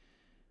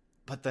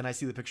 But then I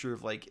see the picture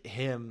of like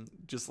him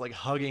just like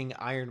hugging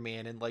Iron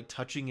Man and like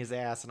touching his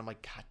ass, and I'm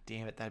like, God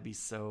damn it, that'd be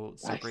so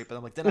great. But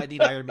I'm like, then I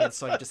need Iron Man,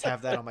 so I just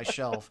have that on my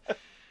shelf.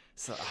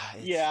 So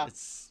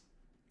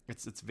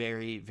it's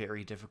very,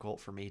 very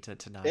difficult for me to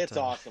not. It's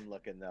awesome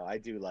looking though. I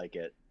do like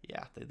it.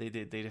 Yeah, they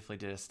definitely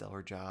did a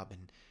stellar job,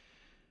 and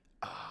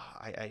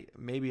I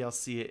maybe I'll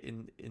see it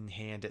in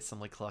hand at some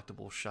like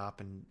collectible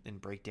shop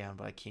and breakdown,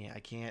 but I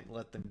can't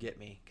let them get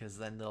me because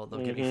then they'll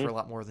get me for a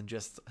lot more than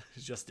just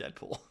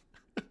Deadpool.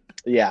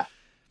 Yeah.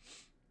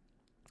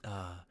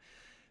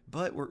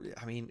 But we're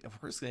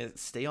just gonna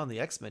stay on the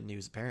X-Men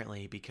news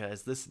apparently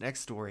because this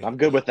next story. I'm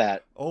good with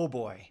that. Oh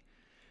boy.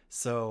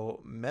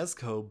 So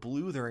Mezco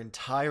blew their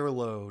entire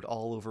load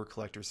all over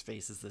collectors'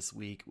 faces this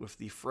week with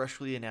the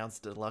freshly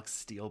announced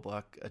deluxe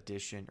Steelbook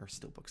edition or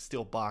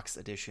Steelbox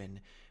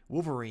edition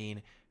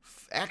Wolverine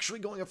actually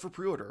going up for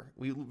pre-order.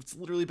 It's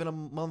literally been a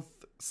month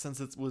since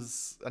it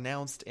was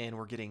announced and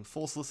we're getting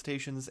full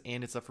solicitations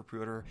and it's up for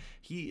pre-order.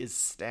 He is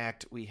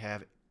stacked. We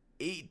have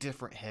 8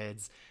 different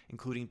heads,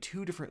 including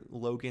 2 different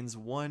Logans,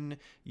 one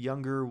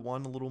younger,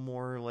 one a little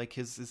more like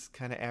his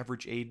kind of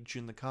average age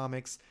in the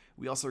comics.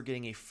 We also are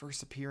getting a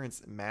first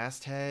appearance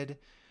masked head,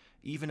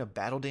 even a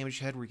battle damage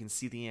head where you can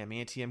see the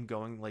adamantium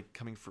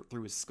coming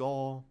through his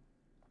skull.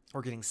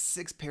 We're getting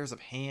 6 pairs of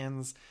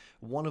hands.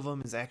 One of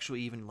them is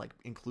actually even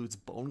includes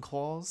bone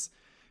claws,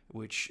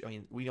 which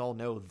we all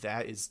know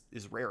that is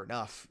rare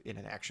enough in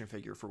an action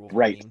figure for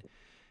Wolverine.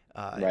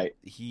 Right.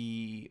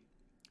 He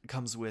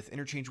comes with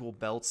interchangeable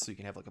belts, so you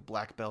can have like a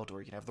black belt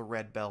or you can have the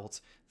red belt.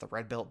 The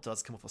red belt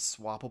does come with a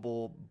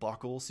swappable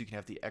buckle, so you can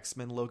have the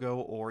X-Men logo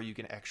or you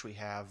can actually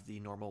have the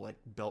normal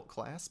belt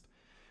clasp,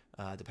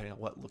 depending on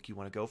what look you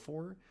want to go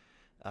for.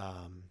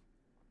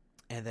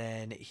 And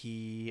then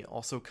he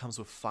also comes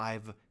with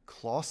 5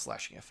 claw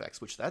slashing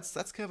effects, which that's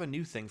kind of a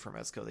new thing for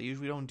Mezco. They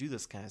usually don't do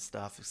this kind of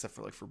stuff except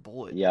for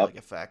bullet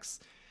effects.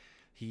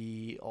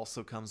 He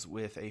also comes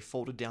with a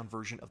folded down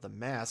version of the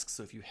mask,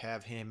 so if you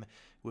have him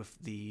with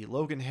the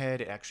Logan head,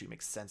 it actually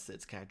makes sense that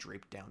it's kind of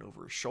draped down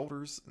over his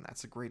shoulders, and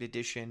that's a great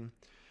addition.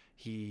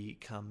 He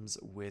comes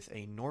with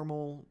a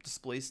normal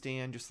display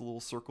stand, just a little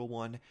circle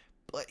one,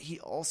 but he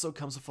also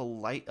comes with a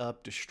light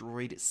up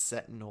destroyed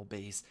Sentinel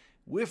base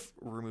with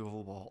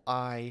removable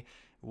eye.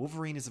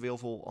 Wolverine is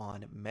available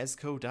on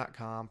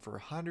Mezco.com for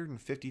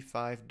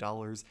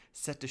 $155,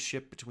 set to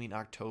ship between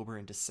October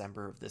and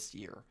December of this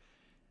year.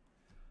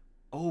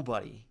 Oh,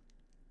 buddy.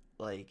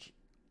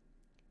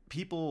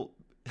 People...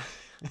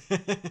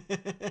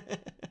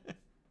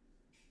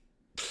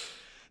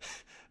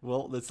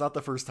 Well, that's not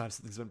the first time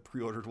something's been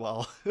pre-ordered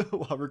while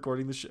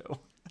recording the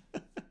show.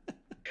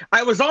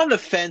 I was on the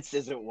fence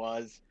as it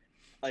was.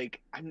 This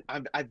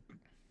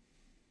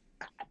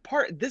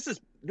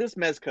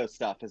Mezco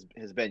stuff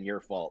has been your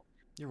fault.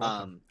 You're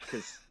welcome.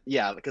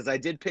 Because I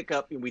did pick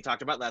up, and we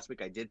talked about last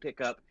week, I did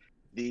pick up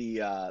the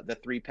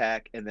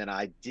 3-pack, and then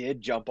I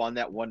did jump on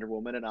that Wonder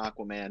Woman and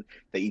Aquaman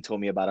that you told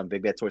me about on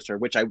Big Bad Toy Store,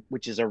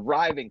 which is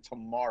arriving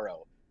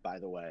tomorrow, by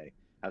the way.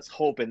 I was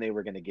hoping they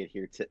were going to get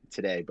here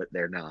today, but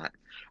they're not.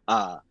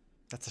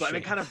 So I've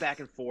been kind of back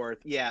and forth.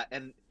 Yeah,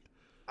 and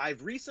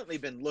I've recently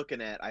been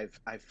looking at,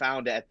 I've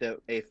found at the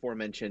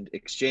aforementioned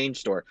exchange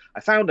store, I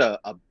found a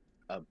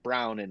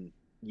brown and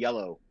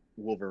yellow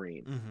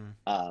Wolverine.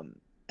 Mm-hmm.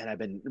 And I've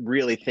been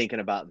really thinking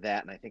about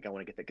that, and I think I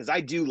want to get that because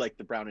I do like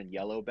the brown and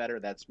yellow better.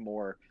 That's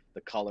more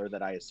the color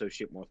that I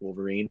associate more with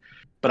Wolverine.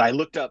 But I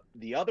looked up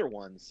the other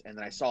ones, and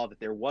then I saw that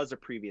there was a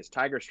previous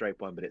Tiger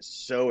Stripe one, but it's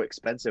so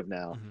expensive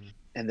now. Mm-hmm.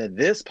 And then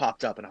this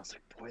popped up, and I was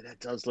like, boy, that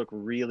does look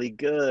really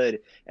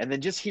good. And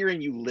then just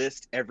hearing you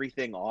list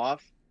everything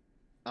off,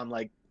 I'm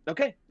like,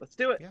 okay, let's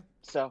do it. Yeah.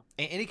 So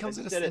and he comes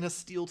in a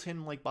steel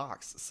tin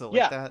box. So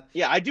that.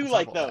 Yeah, I do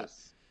like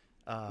those.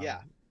 Yeah.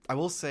 I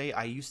will say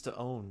I used to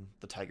own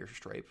the Tiger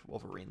Stripe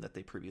Wolverine that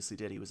they previously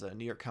did. He was a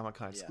New York Comic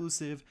Con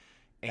exclusive.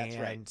 That's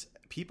and right.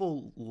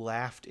 People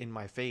laughed in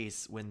my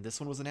face when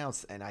this one was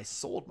announced, and I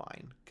sold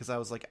mine because I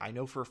was like, I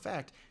know for a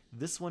fact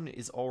this one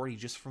is already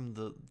just from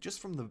the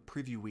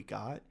preview we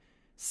got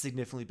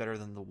significantly better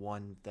than the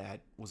one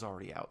that was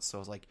already out. So I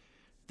was like,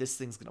 this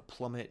thing's gonna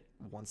plummet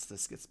once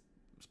this gets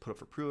put up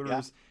for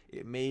pre-orders.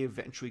 It may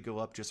eventually go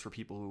up just for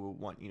people who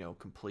want,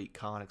 complete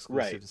con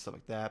exclusives and stuff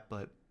like that.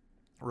 But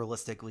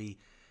realistically,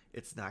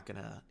 it's not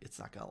gonna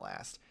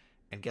last.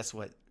 And guess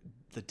what?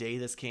 The day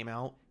this came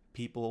out,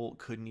 people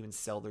couldn't even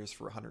sell theirs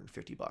for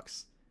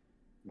 $150.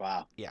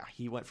 Wow. Yeah,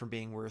 he went from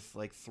being worth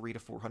like $300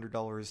 to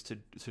 $400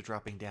 to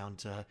dropping down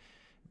to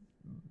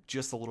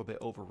just a little bit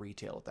over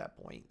retail at that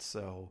point.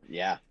 So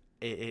yeah,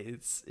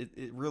 it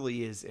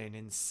really is an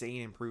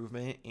insane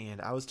improvement.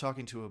 And I was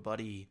talking to a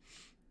buddy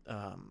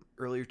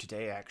earlier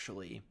today,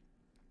 actually,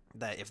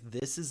 that if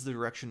this is the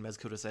direction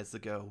Mezco decides to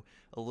go,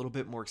 a little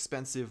bit more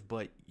expensive,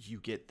 but you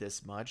get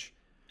this much,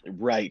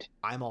 right?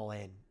 I'm all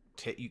in.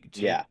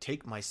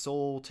 Take my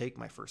soul, take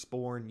my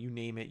firstborn, you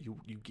name it,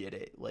 you get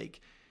it. Like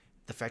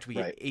the fact we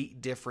get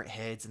 8 different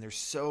heads and they're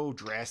so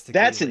drastically.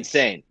 That's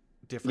insane.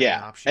 Different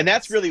options. And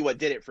that's really what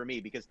did it for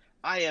me, because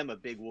I am a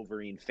big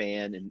Wolverine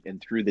fan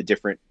and through the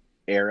different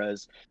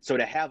eras. So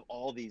to have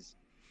all these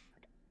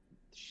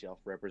shelf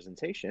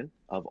representation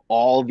of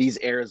all these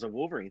eras of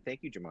Wolverine,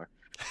 thank you, Jamar.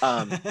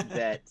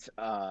 That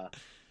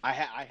I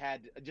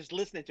had just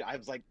listening to, I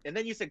was like, and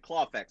then you said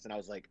Clawfex, and I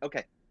was like,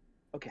 okay,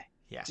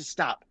 yeah, just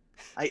stop.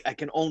 I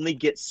can only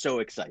get so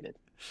excited.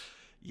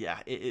 Yeah,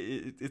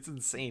 it's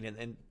insane,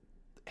 and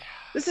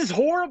this is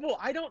horrible.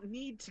 I don't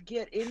need to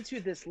get into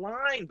this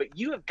line, but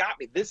you have got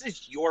me. This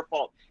is your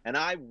fault, and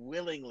I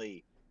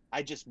willingly,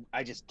 I just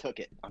took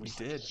it. You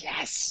did. Like,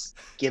 yes,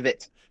 give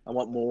it. I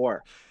want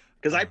more,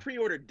 because I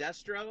pre-ordered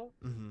Destro.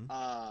 Mm-hmm.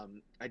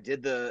 I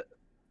did the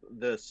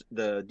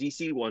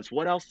DC ones.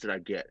 What else did I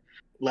get?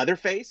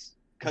 Leatherface,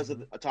 because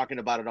of talking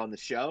about it on the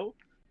show.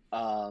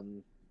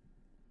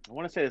 I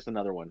want to say there's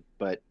another one,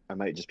 but I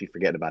might just be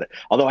forgetting about it.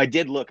 Although I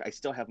did look, I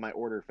still have my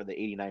order for the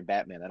 '89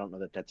 Batman. I don't know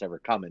that that's ever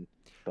coming.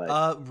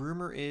 But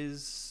rumor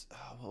is,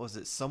 what was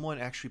it? Someone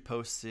actually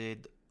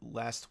posted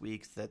last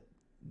week that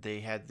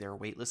they had their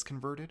waitlist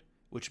converted,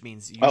 which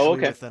means usually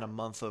within a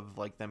month of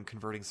like them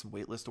converting some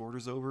waitlist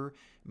orders over,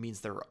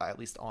 means they're at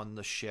least on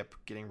the ship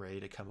getting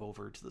ready to come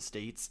over to the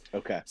States.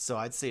 Okay. So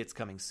I'd say it's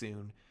coming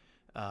soon.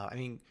 I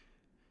mean,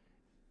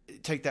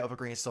 take that with a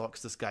grain of salt,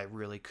 because this guy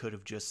really could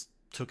have just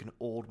took an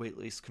old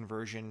waitlist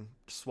conversion,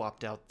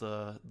 swapped out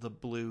the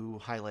blue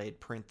highlighted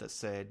print that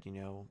said,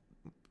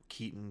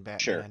 Keaton Batman.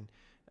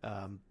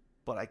 Sure.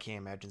 But I can't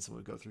imagine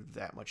someone would go through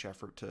that much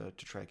effort to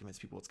try to convince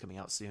people it's coming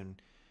out soon.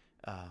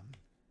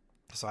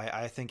 So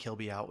I think he'll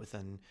be out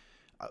within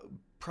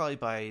probably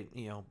by,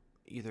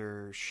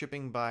 either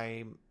shipping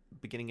by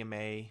beginning of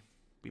May,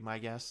 be my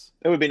guess.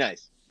 It would be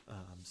nice.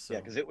 So.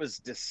 Yeah, because it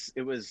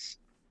was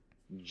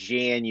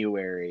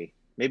January,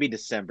 maybe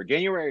December,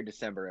 January or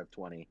December of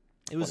 2020.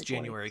 It was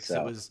January,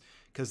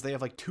 because they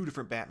have like 2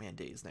 different Batman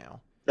days now.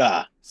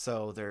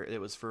 So it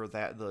was for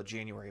the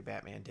January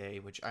Batman day,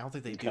 which I don't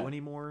think they do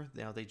anymore.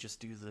 Now they just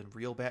do the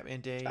real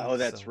Batman day. Oh,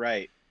 that's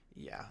right.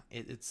 Yeah,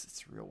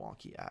 it's real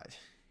wonky.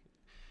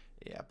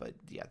 But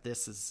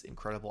this is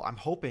incredible. I'm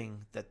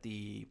hoping that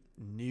the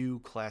new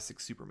classic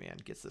Superman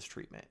gets this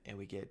treatment, and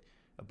we get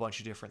a bunch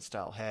of different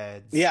style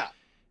heads. Yeah,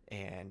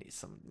 and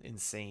some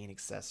insane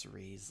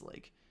accessories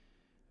like.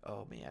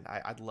 Oh man,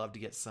 I'd love to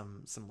get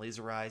some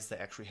laser eyes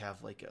that actually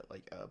have like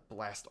a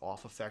blast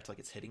off effect, like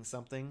it's hitting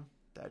something.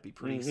 That'd be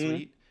pretty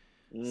sweet.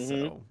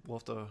 So we'll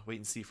have to wait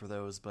and see for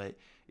those. But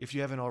if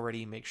you haven't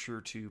already, make sure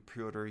to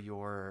pre-order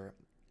your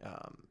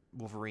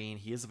Wolverine.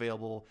 He is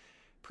available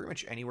pretty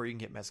much anywhere you can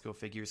get Mezco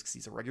figures, because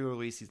he's a regular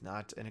release. He's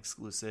not an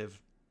exclusive.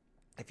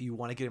 If you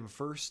want to get him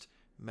first,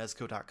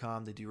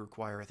 Mezco.com. They do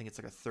require, I think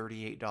it's like a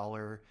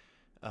 $38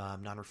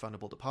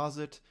 non-refundable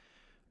deposit.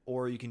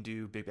 Or you can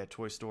do Big Bad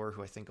Toy Store,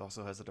 who I think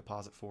also has a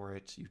deposit for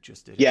it. You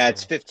just did. Yeah,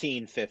 it's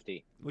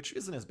 $15.50, which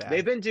isn't as bad.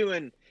 They've been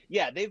doing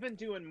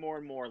more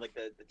and more like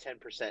the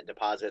 10%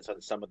 deposits on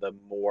some of the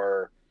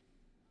more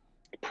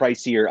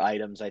pricier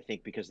items. I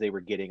think because they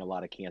were getting a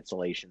lot of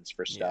cancellations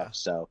for stuff. Yeah.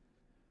 So,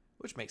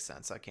 which makes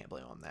sense. I can't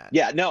blame on that.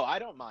 Yeah, no, I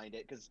don't mind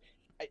it, because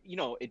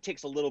it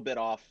takes a little bit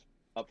off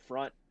up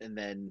front, and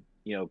then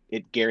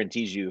it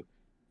guarantees you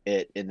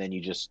it, and then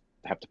you just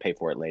have to pay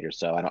for it later.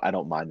 So I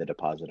don't mind the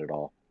deposit at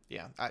all.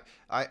 Yeah,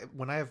 I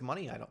when I have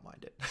money, I don't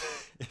mind it.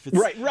 If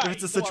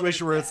it's a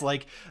situation where it's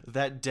like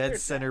that dead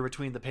center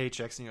between the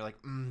paychecks, and you're like,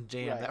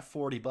 damn, that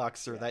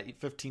 $40 or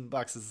that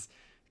 $15 is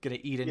gonna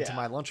eat into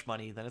my lunch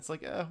money, then it's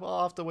like, well,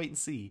 I'll have to wait and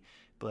see.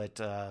 But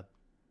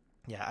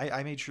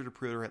I made sure to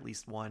pre-order at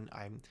least one.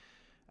 I'm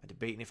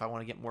debating if I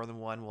want to get more than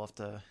one.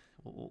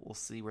 We'll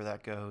see where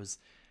that goes.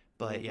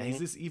 But is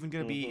this even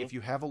gonna be, if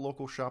you have a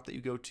local shop that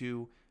you go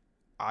to,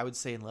 I would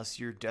say, unless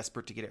you're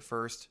desperate to get it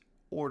first,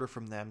 order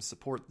from them,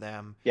 support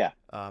them. Yeah.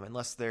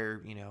 Unless they're,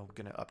 going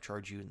to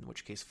upcharge you, in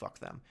which case, fuck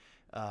them.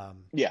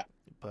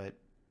 But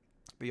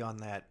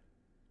beyond that,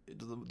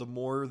 the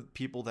more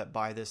people that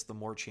buy this, the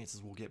more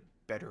chances we'll get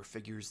better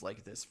figures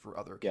like this for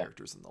other Yeah.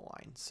 characters in the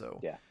line. So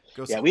Yeah.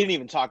 go Yeah, we didn't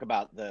even talk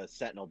about the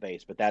Sentinel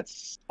base, but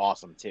that's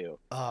awesome too.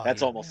 Oh,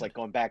 That's yeah, almost man. like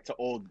going back to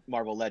old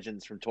Marvel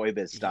Legends from Toy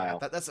Biz style.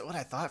 Yeah, that's what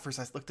I thought at first.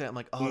 I looked at it, I'm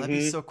like, oh, that'd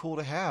be so cool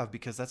to have,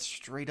 because that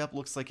straight up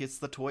looks like it's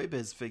the Toy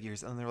Biz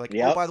figures. And they're like, oh,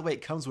 Yep. by the way,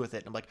 it comes with it.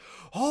 And I'm like,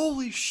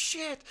 holy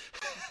shit.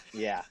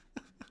 Yeah.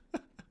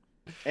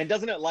 And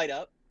doesn't it light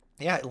up?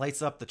 Yeah, it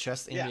lights up. The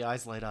chest and Yeah. the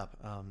eyes light up.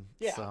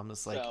 Yeah. So I'm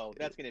just like, So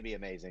that's going to be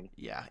amazing.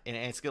 yeah, and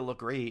it's gonna look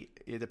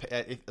great.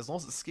 As long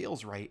as it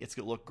scales right, it's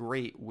gonna look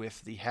great with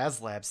the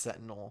HasLab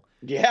Sentinel.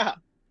 Yeah.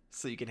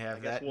 So you can I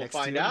have guess that we'll next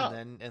find to out.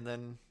 him, and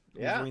then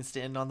Yeah. Wolverine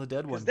standing on the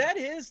dead one. Because that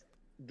is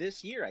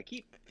this year. I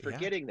keep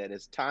forgetting that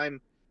as time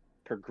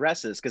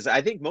progresses, because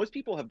I think most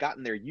people have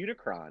gotten their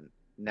Unicron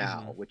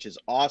now, which is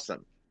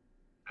awesome.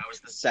 That was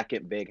the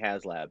second big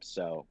HasLab,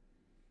 so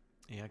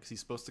Yeah, because he's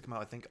supposed to come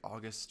out, I think,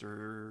 August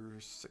or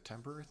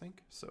September, I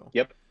think. So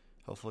yep.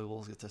 Hopefully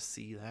we'll get to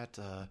see that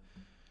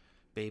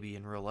baby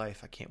in real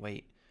life. I can't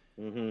wait.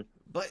 Mm-hmm.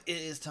 But it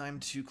is time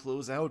to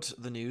close out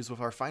the news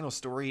with our final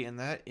story, and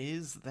that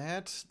is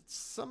that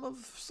some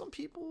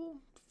people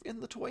in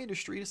the toy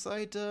industry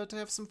decide to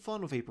have some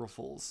fun with April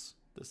Fools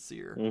this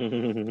year.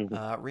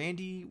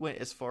 Randy went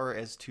as far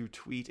as to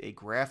tweet a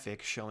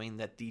graphic showing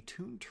that the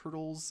Toon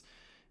Turtles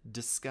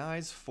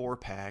Disguise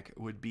 4-pack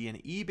would be an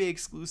eBay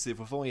exclusive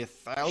with only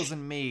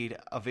 1,000 made,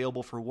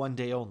 available for one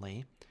day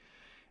only.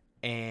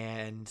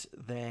 And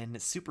then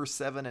Super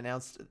 7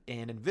 announced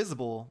an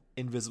Invisible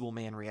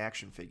Man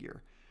reaction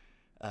figure.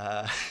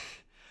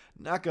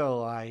 Not gonna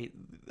lie,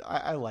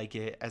 I like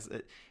it.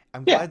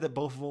 I'm glad that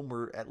both of them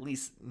were at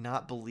least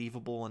not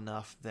believable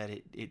enough that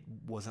it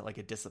wasn't like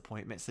a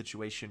disappointment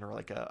situation or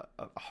like a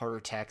heart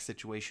attack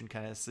situation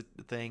kind of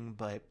thing.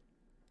 But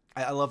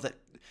I love that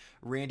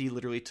Randy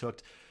literally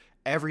took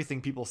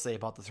everything people say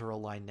about the Turtle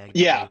line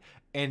negatively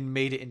and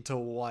made it into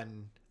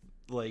one.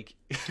 Like,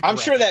 I'm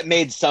sure that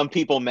made some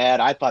people mad.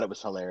 I thought it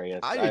was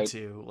hilarious. I did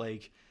too.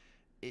 Like,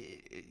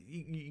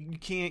 you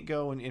can't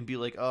go and be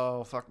like,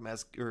 oh, fuck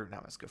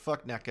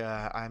fuck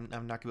NECA. I'm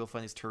not gonna be able to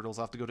find these turtles.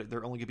 I'll have to go to.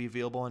 They're only gonna be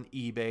available on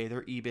eBay.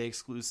 They're eBay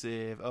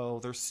exclusive. Oh,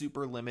 they're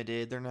super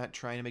limited. They're not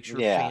trying to make sure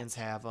fans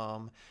have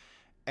them,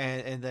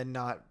 and then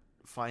not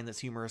find this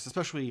humorous,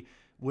 especially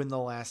when the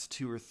last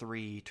 2 or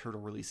 3 turtle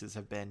releases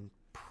have been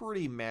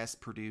pretty mass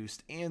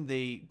produced, and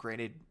they,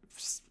 granted,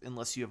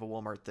 unless you have a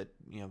Walmart that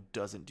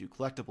doesn't do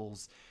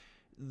collectibles,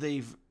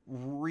 they've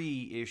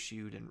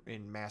reissued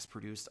and mass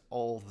produced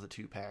all of the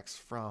 2-packs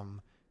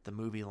from the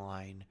movie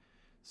line.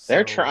 So,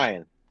 they're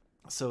trying.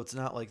 So it's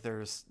not like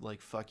there's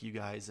like, fuck you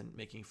guys and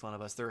making fun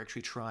of us. They're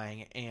actually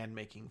trying and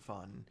making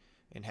fun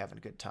and having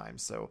a good time.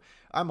 So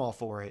I'm all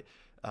for it.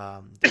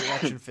 The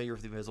reaction figure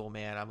of the Invisible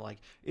Man, I'm like,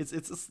 it's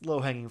a low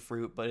hanging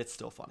fruit, but it's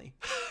still funny.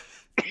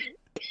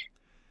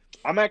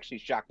 I'm actually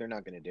shocked they're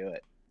not going to do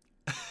it.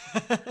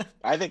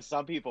 I think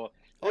some people.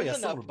 There's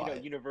enough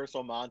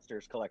Universal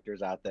Monsters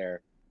collectors out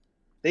there.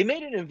 They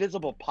made an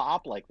Invisible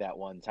Pop like that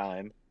one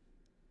time.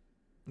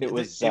 It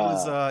was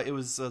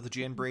the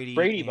Jan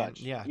Brady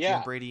bunch. Yeah,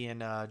 Jan Brady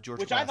and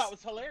George Which Glass. I thought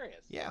was hilarious.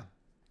 Yeah.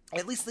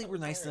 At least they were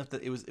nice enough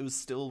that it was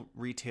still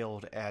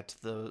retailed at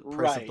the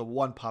price of the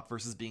 1 pop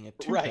versus being a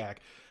 2-pack. Right.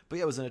 But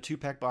yeah, it was in a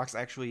 2-pack box.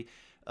 I actually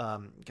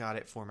got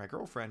it for my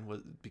girlfriend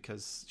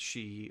because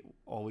she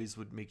always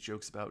would make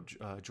jokes about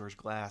George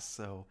Glass,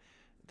 so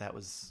that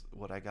was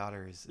what I got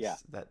her is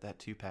that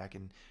 2-pack.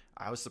 And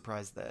I was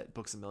surprised that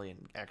Books A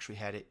Million actually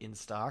had it in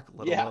stock,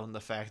 let alone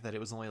the fact that it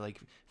was only like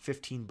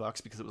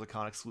 $15 because it was a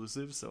con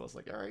exclusive. So I was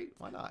like, all right,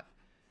 why not?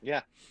 Yeah,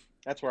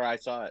 that's where I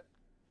saw it.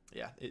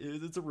 Yeah,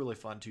 it's a really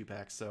fun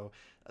 2-pack. So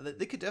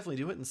they could definitely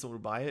do it, and someone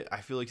would buy it. I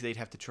feel like they'd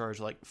have to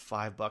charge like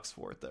 $5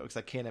 for it though, because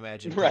I can't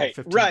imagine paying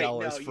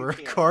 $15 for a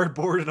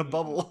cardboard and a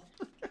bubble.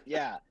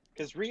 Yeah,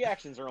 because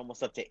reactions are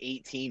almost up to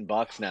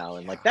 $18 now,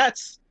 and like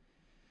that's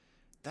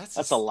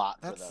a lot.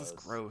 That's just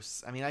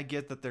gross. I mean, I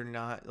get that they're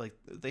not like,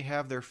 they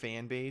have their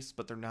fan base,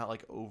 but they're not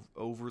like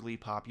overly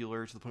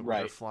popular to the point where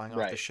they're flying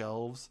off the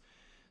shelves.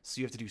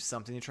 So you have to do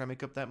something to try to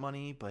make up that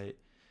money. But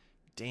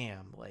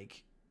damn,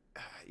 like,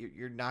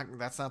 you're not.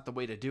 That's not the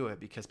way to do it,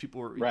 because people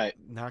are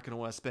not going to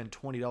want to spend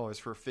 $20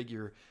 for a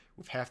figure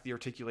with half the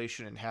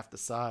articulation and half the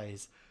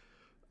size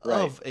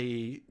of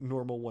a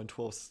normal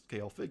 1/12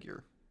 scale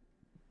figure.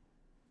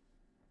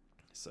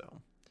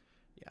 So.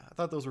 Yeah, I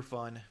thought those were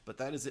fun, but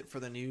that is it for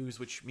the news,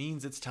 which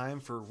means it's time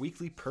for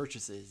weekly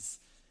purchases.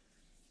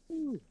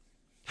 Ooh.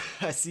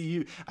 I see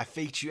you. I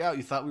faked you out.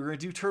 You thought we were going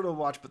to do Turtle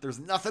Watch, but there's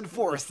nothing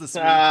for us this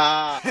week.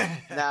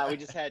 Nah, we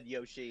just had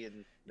Yoshi,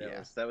 and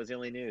that was the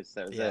only news.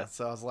 That was it.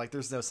 So I was like,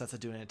 there's no sense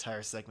of doing an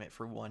entire segment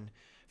for one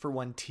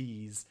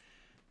tease.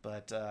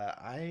 But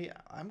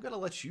I'm going to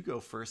let you go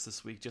first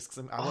this week, just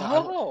because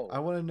I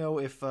want to know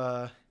if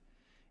I'm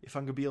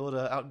going to be able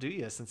to outdo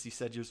you, since you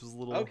said yours was a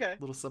little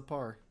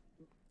subpar.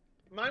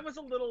 Mine was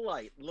a little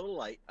light.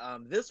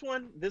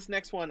 This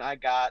next one I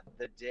got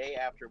the day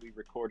after we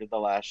recorded the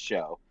last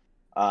show.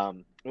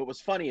 What was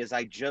funny is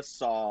I just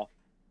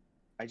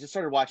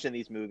started watching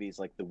these movies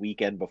like the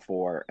weekend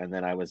before, and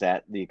then I was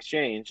at the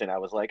exchange and I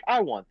was like, I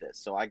want this.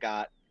 So I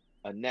got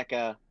a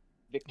NECA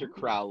Victor Ooh.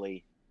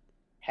 Crowley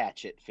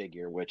Hatchet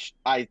figure, which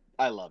I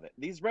love it.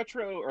 These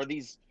retro or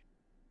these,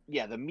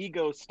 yeah, the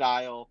Mego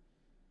style.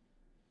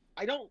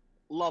 I don't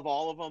love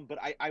all of them, but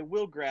I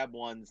will grab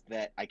ones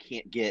that I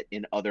can't get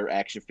in other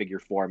action figure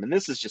form, and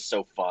this is just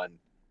so fun.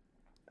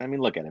 I mean,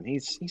 look at him.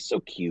 He's so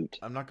cute.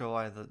 I'm not gonna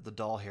lie, the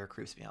doll hair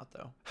creeps me out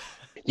though.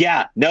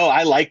 Yeah, no,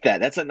 I like that.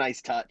 That's a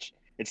nice touch.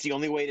 It's the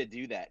only way to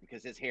do that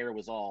because his hair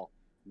was all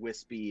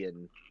wispy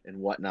and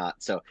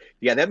whatnot. So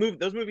yeah,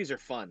 those movies are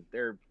fun.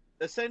 They're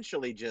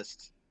essentially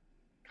just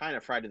kind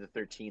of Friday the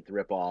 13th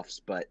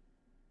ripoffs, but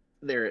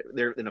they're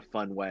in a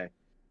fun way.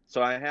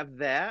 So I have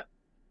that,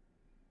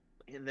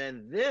 and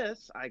then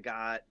this I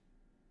got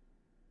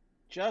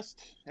just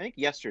I think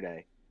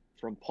yesterday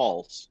from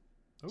Pulse.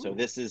 So Ooh.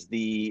 this is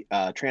the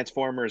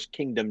Transformers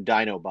Kingdom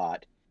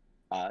Dinobot.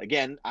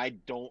 Again, I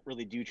don't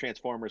really do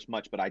Transformers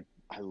much, but I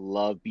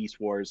love Beast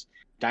Wars.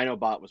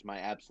 Dinobot was my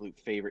absolute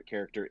favorite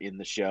character in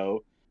the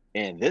show,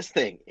 and this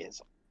thing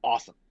is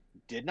awesome.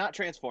 Did not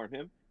transform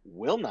him,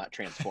 will not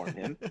transform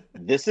him.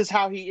 This is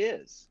how he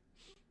is.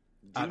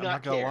 Do I'm not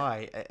not gonna care.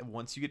 lie.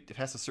 Once you get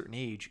past a certain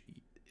age,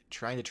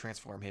 trying to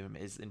transform him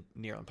is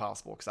near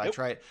impossible. Because I Nope.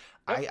 tried,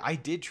 Nope. I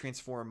did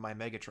transform my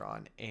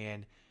Megatron,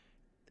 and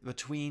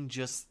between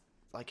just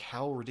like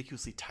how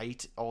ridiculously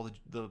tight all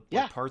the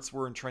Yeah. parts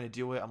were and trying to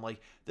do it, I'm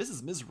like, this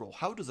is miserable.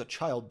 How does a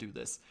child do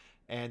this?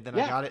 And then I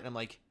Yeah. got it, and I'm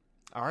like,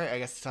 all right, I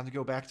guess it's time to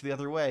go back to the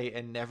other way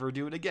and never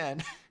do it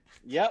again.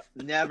 Yep.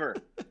 Never.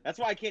 That's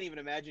why I can't even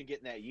imagine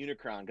getting that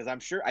Unicron because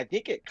I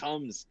think it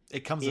comes It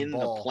comes in in the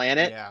ball.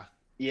 planet. Yeah.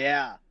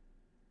 Yeah.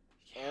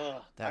 Yeah.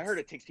 I heard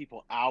it takes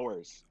people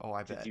hours Oh,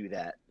 I to bet. do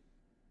that.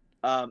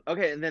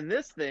 Okay, and then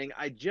this thing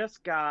I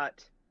just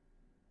got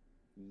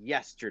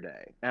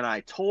yesterday, and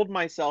I told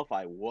myself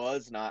I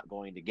was not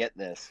going to get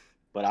this,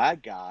 but I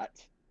got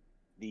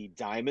the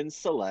Diamond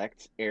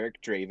Select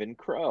Eric Draven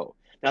Crow.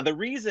 Now, the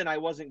reason I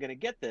wasn't going to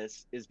get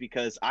this is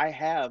because I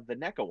have the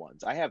NECA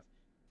ones. I have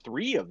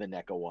 3 of the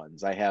NECA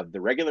ones. I have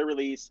the regular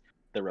release,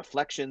 the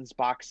Reflections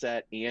box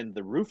set, and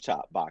the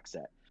Rooftop box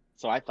set.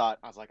 So I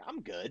was like,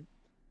 I'm good.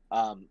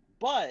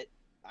 But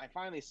I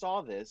finally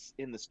saw this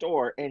in the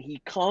store, and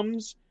he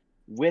comes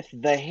with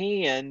the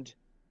hand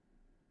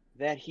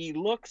that he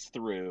looks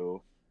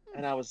through,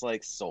 and I was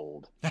like,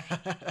 sold.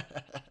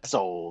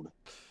 Sold.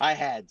 I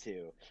had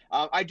to.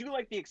 I do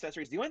like the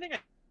accessories. The only thing I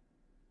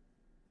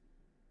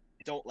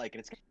don't like, and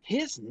it's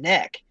his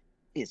neck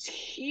is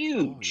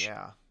huge. Oh,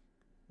 yeah.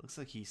 Looks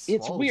like he It's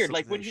swallowed weird. something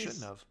Like that when he shouldn't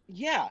he's have.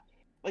 yeah,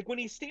 like when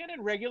he's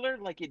standing regular,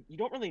 you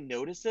don't really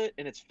notice it,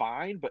 and it's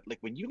fine. But like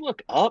when you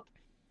look up,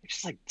 it's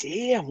just like,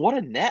 damn, what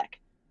a neck.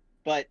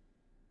 But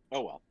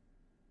oh well.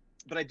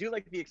 But I do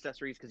like the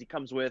accessories because he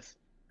comes with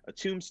a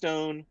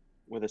tombstone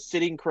with a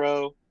sitting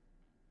crow,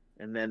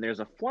 and then there's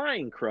a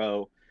flying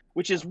crow,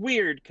 which is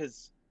weird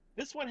because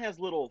this one has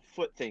little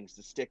foot things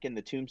to stick in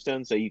the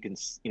tombstone so you can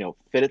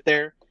fit it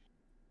there.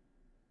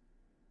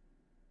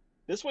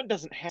 This one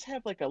doesn't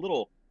have like a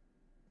little.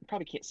 You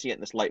probably can't see it in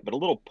this light, but a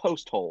little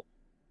post hole,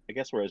 I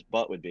guess where his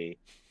butt would be.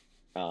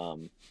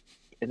 And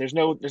there's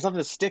nothing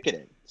to stick it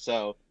in.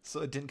 So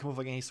it didn't come with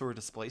like any sort of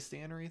display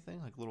stand or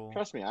anything, like little.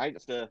 trust me, I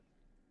just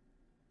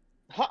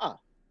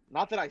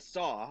not that I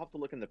saw. I'll have to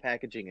look in the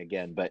packaging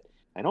again, but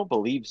I don't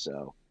believe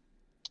so.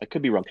 I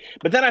could be wrong.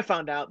 But then I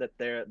found out that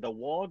the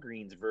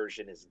Walgreens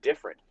version is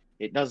different.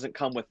 It doesn't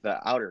come with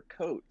the outer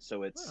coat,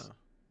 so it's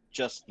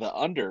just the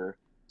under.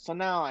 So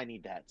now I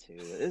need that too.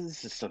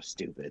 This is so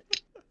stupid.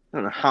 I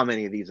don't know how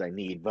many of these I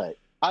need, but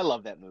I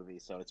love that movie,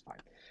 so it's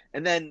fine.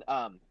 And then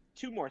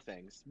 2 more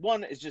things.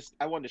 One is just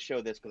I wanted to show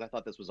this because I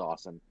thought this was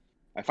awesome.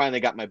 I finally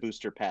got my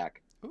booster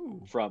pack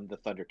from the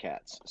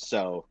Thundercats.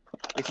 So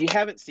if you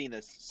haven't seen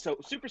this, so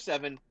Super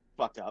 7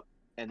 fucked up,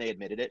 and they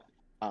admitted it.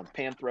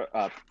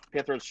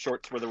 Panthro's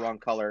shorts were the wrong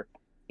color,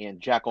 and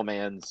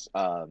Jackalman's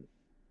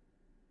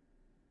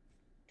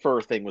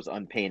fur thing was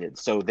unpainted.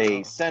 So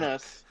they sent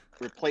us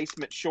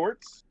replacement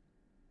shorts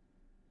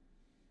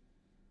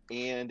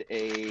and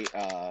a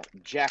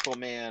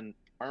Jackalman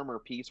armor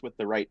piece with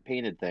the right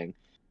painted thing.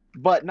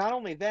 But not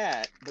only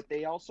that, but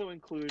they also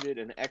included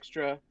an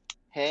extra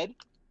head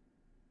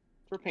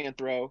for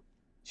Panthro,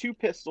 2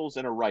 pistols,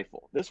 and a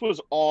rifle. This was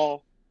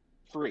all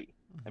free.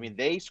 I mean,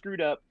 they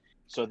screwed up.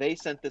 So they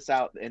sent this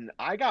out, and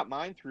I got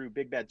mine through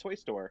Big Bad Toy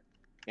Store,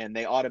 and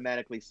they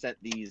automatically sent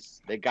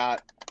these. They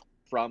got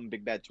from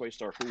Big Bad Toy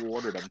Store who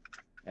ordered them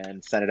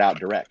and sent it out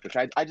direct, which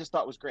I just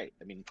thought was great.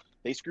 I mean,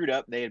 they screwed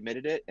up, they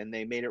admitted it, and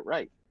they made it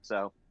right.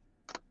 So,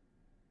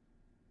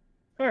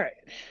 all right.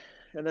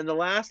 And then the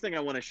last thing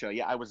I want to show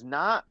you, I was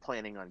not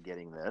planning on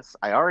getting this.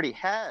 I already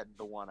had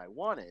the one I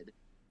wanted,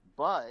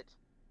 but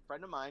a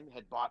friend of mine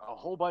had bought a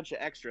whole bunch of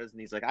extras,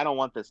 and he's like, I don't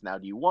want this now.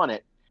 Do you want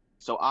it?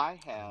 So I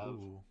have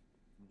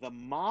the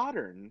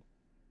modern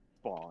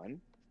Spawn,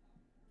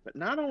 but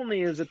not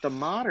only is it the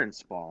modern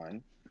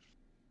Spawn,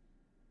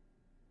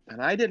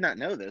 and I did not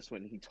know this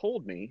when he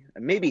told me,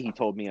 and maybe he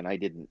told me and I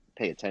didn't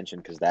pay attention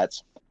because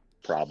that's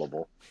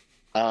probable.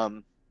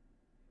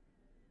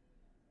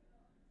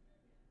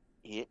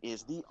 It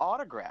is the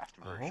autographed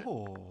version.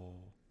 Oh,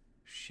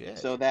 shit.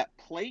 So that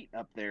plate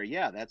up there,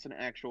 yeah, that's an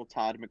actual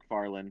Todd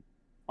McFarlane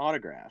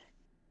autograph.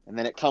 And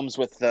then it comes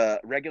with the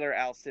regular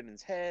Al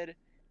Simmons head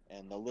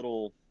and the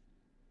little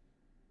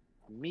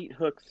meat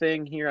hook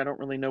thing here. I don't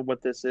really know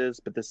what this is,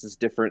 but this is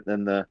different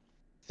than the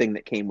thing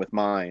that came with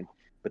mine.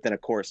 But then,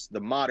 of course, the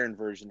modern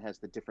version has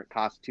the different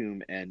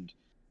costume and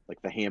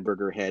like the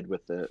hamburger head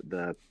with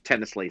the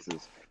tennis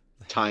laces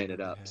tying it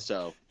up.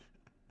 So,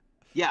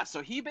 yeah,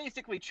 so he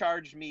basically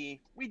charged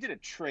me. We did a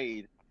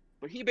trade,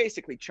 but he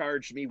basically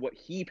charged me what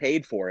he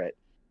paid for it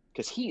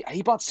because he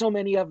bought so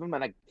many of them,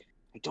 and I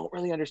don't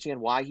really understand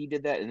why he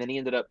did that. And then he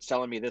ended up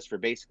selling me this for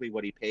basically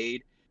what he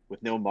paid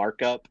with no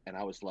markup. And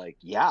I was like,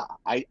 yeah,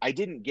 I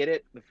didn't get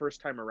it the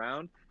first time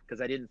around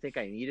because I didn't think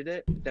I needed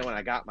it. Then when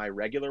I got my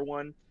regular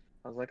one,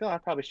 I was like, oh, I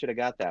probably should have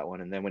got that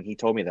one. And then when he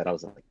told me that, I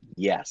was like,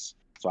 yes.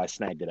 So I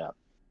snagged it up.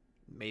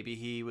 Maybe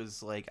he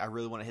was like, I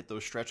really want to hit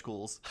those stretch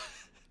goals.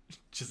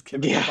 Just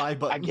give me the buy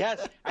button. I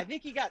guess. I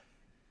think he got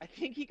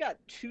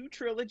 2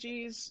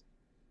 trilogies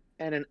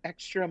and an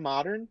extra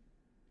modern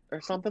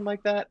or something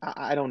like that.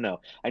 I don't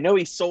know. I know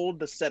he sold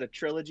the set of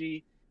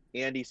trilogy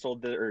and he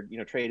sold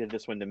traded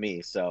this one to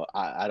me. So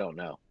I don't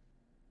know.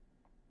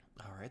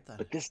 All right then.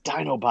 But this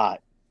Dinobot,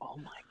 oh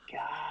my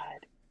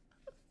god,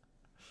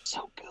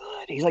 so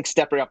good. He's like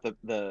stepping up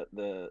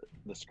the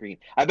screen.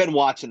 I've been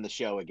watching the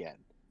show again.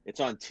 It's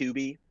on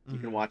Tubi. You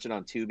can watch it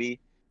on Tubi,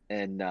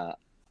 and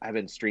I've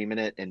been streaming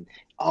it. And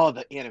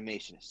the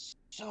animation is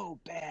so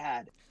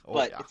bad,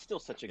 but it's still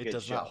such a good show. It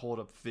does not hold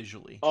up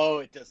visually. Oh,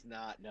 it does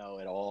not. No,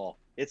 at all.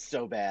 It's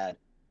so bad,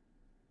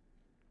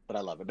 but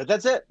I love it. But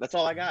that's it. That's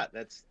all I got.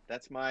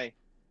 That's my.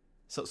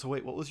 So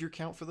wait, what was your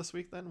count for this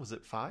week then? Was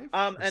it 5?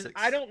 And 6?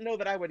 I don't know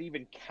that I would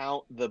even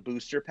count the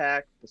booster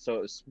pack. So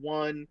it was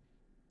 1,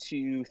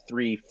 2,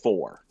 3,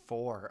 4.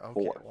 4. Okay.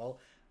 4. Well,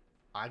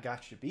 I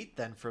got you beat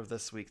then for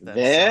this week then.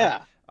 Yeah.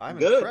 So I'm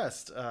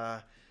impressed.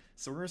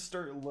 So we're gonna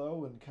start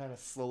low and kind of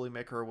slowly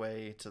make our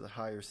way to the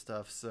higher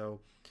stuff. So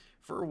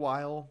for a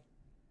while,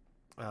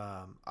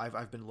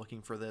 I've been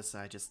looking for this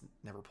and I just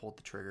never pulled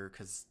the trigger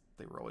because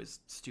they were always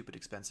stupid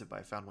expensive, but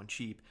I found one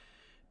cheap.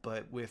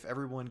 But with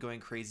everyone going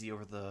crazy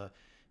over the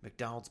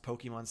McDonald's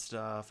Pokemon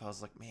stuff, I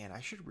was like, man,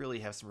 I should really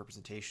have some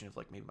representation of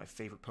like maybe my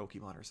favorite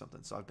Pokemon or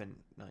something. So I've been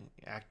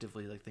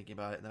actively like thinking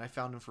about it, and then I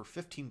found them for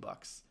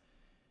 $15.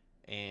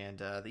 And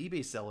the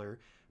eBay seller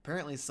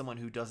apparently is someone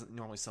who doesn't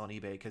normally sell on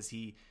eBay because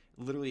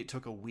it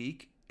took a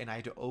week and I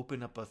had to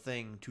open up a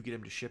thing to get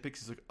him to ship it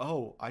because he's like,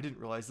 oh, I didn't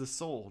realize this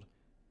sold.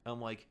 And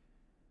I'm like,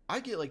 I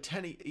get like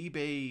 10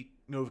 eBay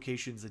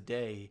notifications a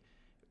day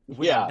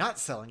when I'm not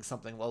selling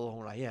something, let alone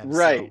when I am.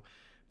 Right. So,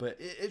 but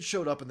it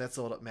showed up, and that's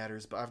all that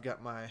matters. But I've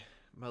got my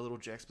little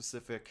Jack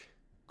Specific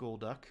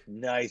Golduck.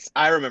 Nice.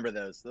 I remember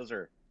those. Those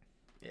are...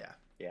 Yeah.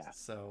 Yeah.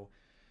 So,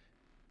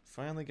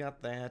 finally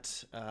got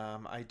that.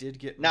 I did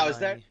get Now,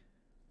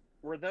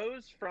 were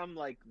those from,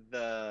 like,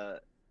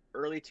 the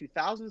early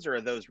 2000s, or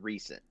are those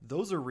recent?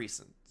 Those are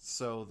recent.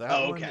 So,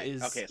 that one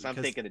is... Okay, so I'm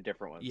thinking of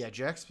different ones. Yeah,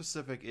 Jack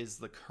Specific is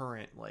the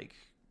current, like,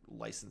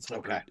 license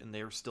holder, and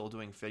they're still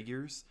doing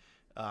figures.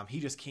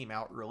 He just came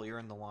out earlier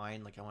in the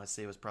line. Like, I want to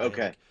say it was probably,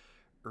 like,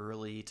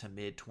 early to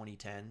mid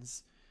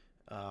 2010s.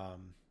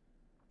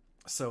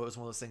 So it was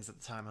one of those things at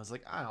the time I was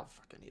like, I don't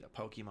fucking need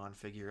a Pokemon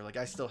figure. Like,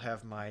 I still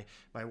have my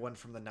one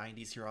from the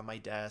 90s here on my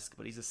desk,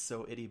 but he's just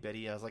so itty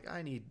bitty. I was like,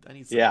 I need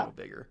something a little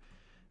bigger.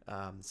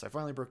 So I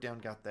finally broke down,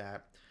 got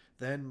that.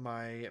 Then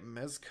my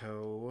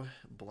Mezco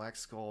Black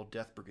Skull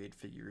Death Brigade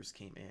figures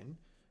came in,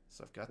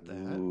 so I've got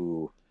that.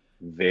 Ooh,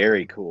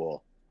 very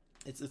cool.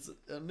 It's a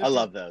nifty, I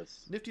love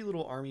those. Nifty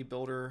little army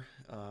builder.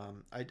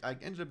 I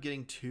ended up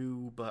getting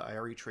 2, but I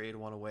already traded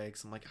one away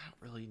because I'm like, I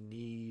don't really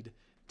need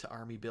to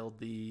army build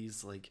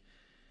these. Like,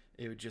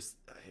 it would just,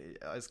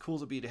 as cool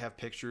as it'd be to have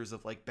pictures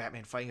of like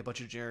Batman fighting a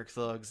bunch of generic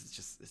thugs,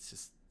 it's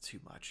just too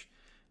much.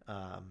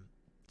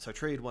 So I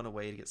traded one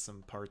away to get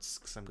some parts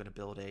because I'm going to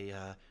build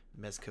a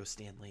Mezco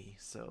Stan Lee.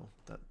 So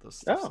those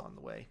stuff's on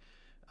the way.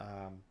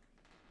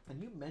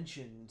 And you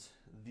mentioned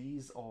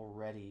these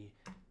already,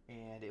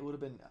 and it would have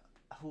been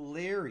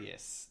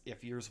hilarious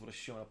if yours would have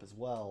shown up as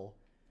well,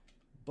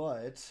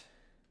 but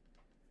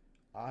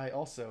I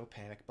also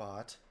panic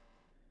bought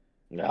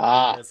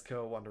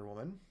Mezco Wonder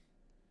Woman.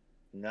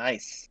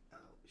 Nice. Oh,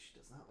 she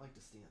does not like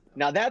to stand though.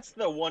 Now that's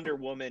the Wonder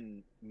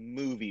Woman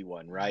movie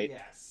one, right?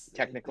 Yes.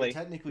 Technically,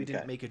 they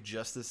didn't make a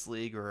Justice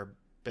League or a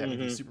Batman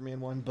v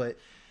Superman one, but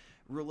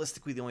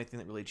realistically, the only thing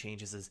that really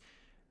changes is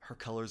her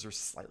colors are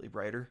slightly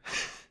brighter.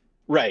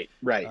 Right.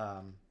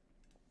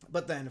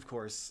 But then, of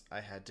course,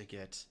 I had to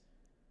get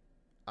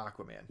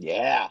Aquaman.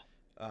 Yeah.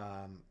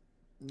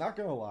 Not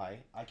gonna lie,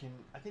 I can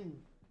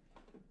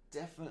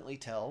definitely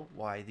tell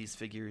why these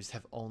figures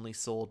have only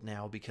sold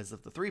now because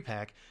of the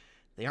 3-pack.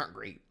 They aren't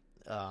great.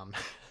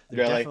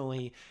 They're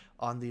definitely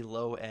on the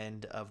low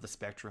end of the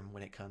spectrum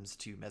when it comes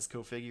to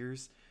Mezco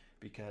figures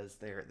because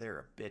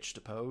they're a bitch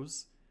to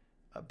pose,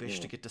 a bitch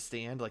to get to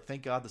stand. Like,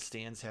 thank God the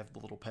stands have the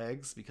little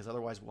pegs because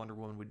otherwise Wonder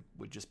Woman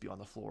would just be on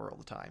the floor all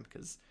the time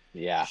because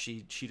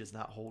she does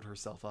not hold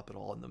herself up at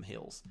all in them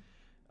heels.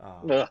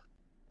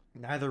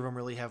 Neither of them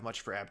really have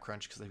much for ab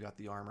crunch because they've got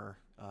the armor.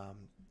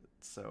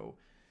 So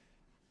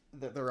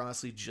they're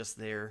honestly just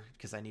there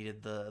because I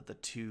needed the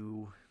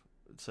two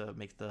to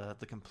make the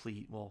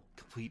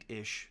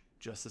complete-ish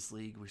Justice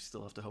League. We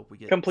still have to hope we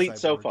get complete Cyborg.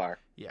 So far.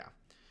 Yeah.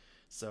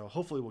 So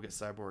hopefully we'll get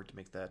Cyborg to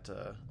make that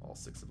all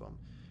 6 of them.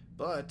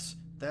 But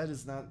that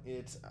is not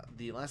it.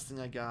 The last thing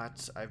I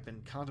got, I've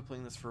been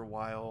contemplating this for a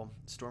while.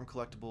 Storm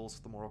Collectibles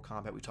with the Mortal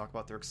Kombat. We talk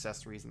about their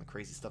accessories and the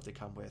crazy stuff they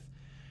come with.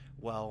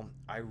 Well,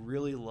 I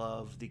really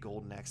love the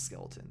Golden Axe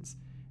skeletons.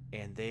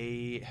 And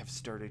they have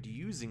started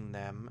using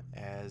them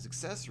as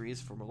accessories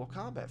for Mortal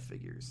Kombat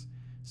figures.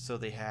 So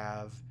they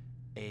have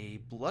a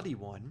bloody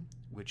one,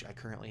 which I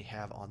currently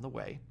have on the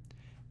way.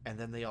 And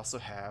then they also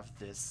have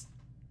this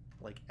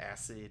like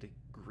acid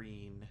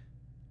green,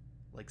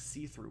 like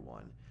see-through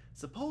one.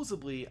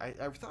 Supposedly,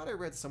 I thought I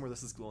read somewhere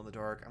this is glow in the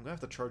dark. I'm gonna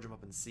have to charge him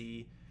up and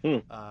see.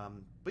 But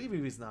even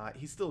if he's not,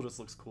 he still just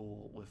looks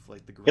cool with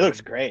like the green. He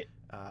looks great.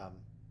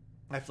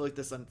 I feel like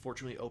this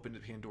unfortunately opened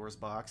Pandora's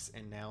box,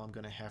 and now I'm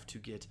gonna have to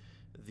get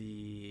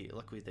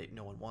luckily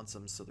no one wants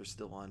them, so they're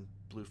still on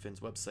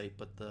Bluefin's website,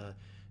 but the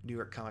New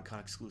York Comic Con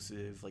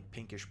exclusive like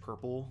pinkish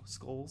purple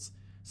skulls,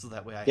 so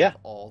that way I have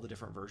all the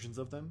different versions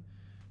of them.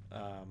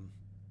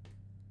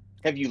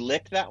 Have you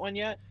licked that one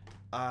yet?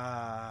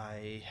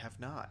 I have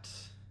not.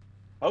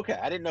 Okay,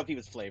 I didn't know if he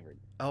was flavored.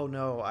 Oh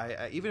no,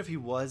 I even if he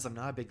was, I'm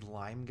not a big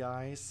lime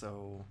guy,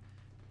 so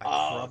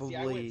I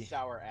went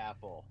sour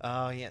apple.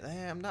 Oh yeah,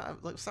 I'm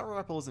not. Like, sour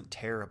apple isn't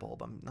terrible,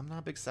 but I'm not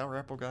a big sour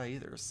apple guy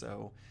either.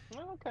 So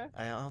okay,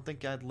 I don't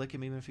think I'd lick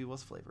him even if he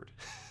was flavored.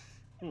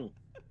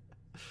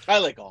 I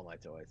lick all my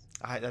toys.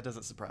 That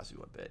doesn't surprise me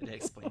one bit. It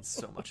explains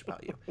so much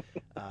about you.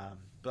 But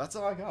that's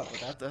all I got.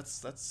 But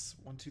that's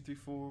 1, 2, 3,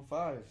 4,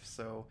 5.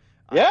 So.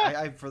 Yeah.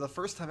 I for the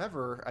first time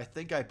ever, I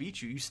think I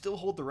beat you. You still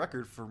hold the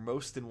record for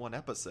most in one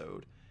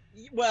episode.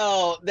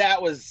 Well,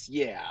 that was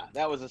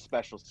a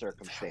special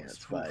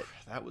circumstance,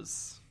 that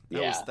was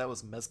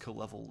Mezco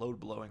level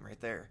load blowing right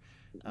there.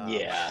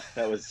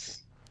 That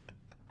was.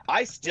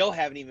 I still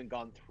haven't even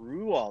gone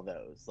through all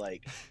those,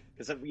 like,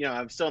 because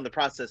I'm still in the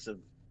process of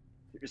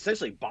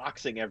essentially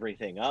boxing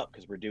everything up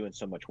because we're doing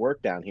so much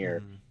work down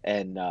here,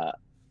 and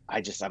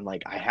I'm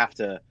like, I have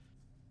to,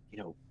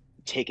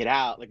 take it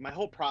out. Like, my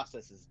whole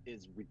process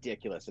is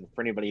ridiculous. And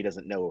for anybody who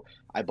doesn't know,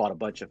 I bought a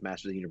bunch of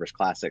Masters of the Universe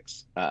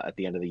classics at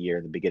the end of the year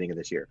and the beginning of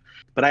this year,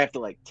 but I have to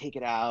like take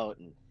it out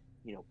and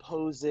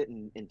pose it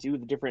and do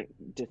the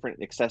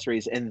different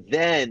accessories, and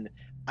then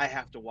I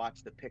have to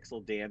watch the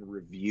Pixel Dan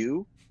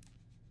review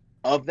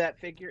of that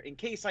figure in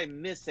case I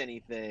miss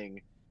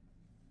anything.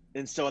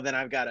 And so then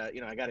I've got to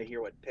I got to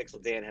hear what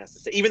Pixel Dan has to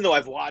say, even though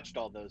I've watched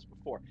all those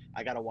before.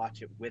 I got to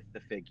watch it with the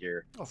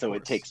figure, so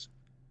it takes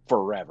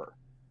forever.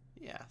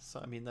 Yeah, so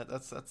I mean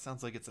that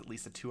sounds like it's at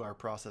least a 2-hour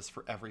process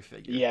for every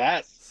figure.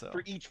 Yes, so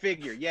for each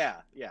figure.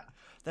 Yeah.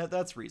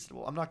 That's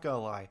reasonable. I'm not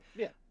gonna lie.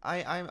 Yeah,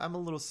 I'm a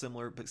little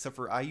similar, but except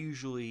for I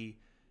usually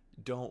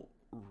don't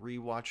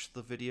rewatch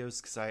the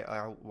videos because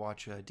I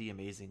watch D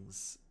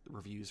Amazing's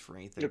reviews for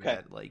anything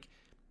that like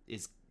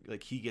is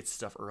like he gets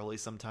stuff early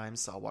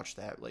sometimes, so I'll watch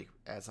that like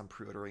as I'm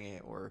pre-ordering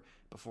it or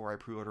before I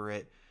pre-order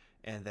it.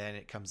 And then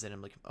it comes in,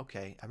 I'm like,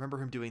 okay, I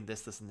remember him doing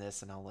this, this, and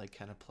this, and I'll like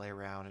kind of play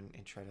around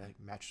and try to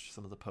match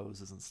some of the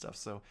poses and stuff.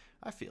 So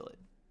I feel it.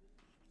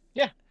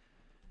 Yeah.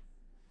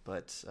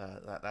 But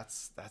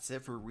that's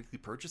it for weekly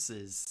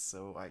purchases.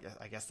 So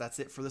I guess that's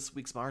it for this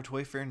week's Modern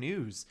Toy Fair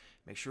news.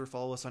 Make sure to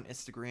follow us on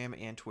Instagram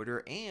and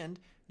Twitter, and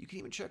you can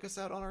even check us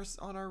out on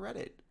our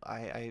Reddit.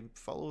 I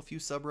follow a few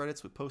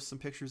subreddits. We post some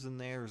pictures in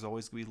there. There's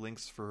always going to be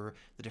links for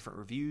the different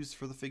reviews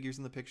for the figures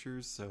and the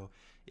pictures. So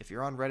if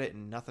you're on Reddit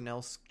and nothing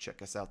else,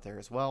 check us out there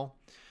as well.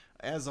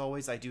 As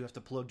always, I do have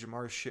to plug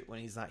Jamar's shit when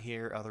he's not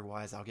here.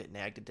 Otherwise, I'll get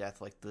nagged to death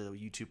like the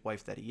YouTube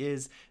wife that he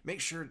is.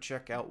 Make sure to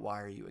check out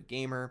Why Are You a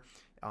Gamer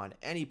on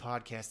any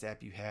podcast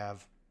app you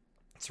have.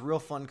 It's a real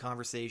fun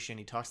conversation.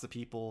 He talks to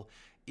people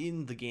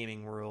in the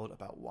gaming world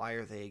about why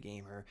are they a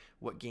gamer,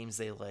 what games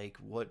they like,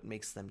 what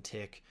makes them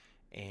tick,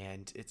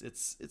 and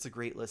it's a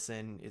great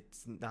listen.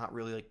 It's not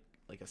really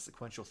like a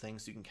sequential thing,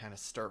 so you can kind of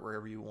start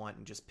wherever you want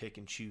and just pick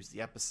and choose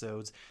the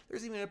episodes.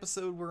 There's even an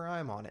episode where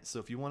I'm on it, so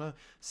if you want to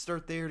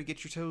start there to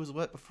get your toes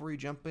wet before you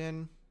jump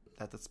in,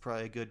 that's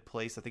probably a good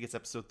place. I think it's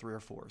episode 3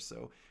 or 4,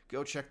 so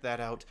go check that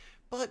out.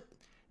 But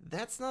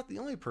that's not the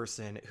only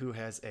person who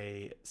has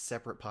a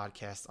separate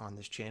podcast on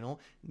this channel.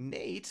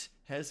 Nate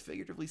has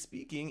Figuratively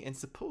Speaking, and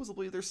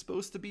supposedly they're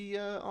supposed to be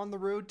on the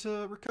road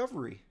to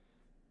recovery.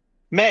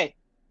 May.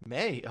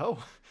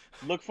 Oh.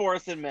 Look for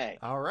us in May.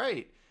 All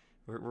right.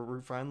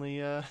 We're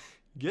finally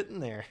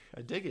getting there.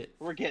 I dig it.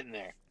 We're getting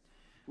there.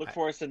 Look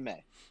for us in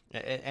May.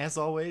 As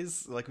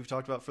always, like we've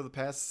talked about for the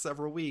past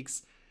several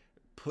weeks,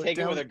 take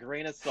it with a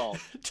grain of salt.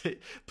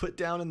 Put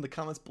down in the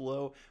comments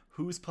below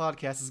whose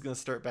podcast is going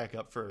to start back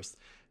up first,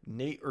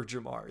 Nate or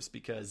Jamar's,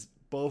 because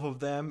both of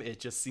them,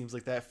 it just seems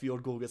like that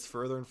field goal gets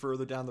further and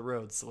further down the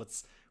road. So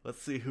let's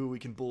see who we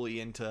can bully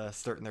into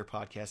starting their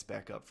podcast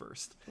back up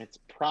first. It's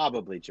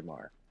probably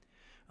Jamar.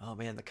 Oh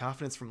man, the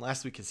confidence from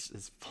last week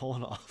is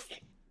falling off.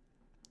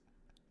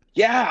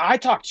 Yeah, I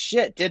talked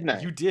shit, didn't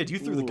I? You did. You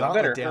threw the Ooh, I gauntlet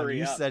better down. hurry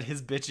You up. said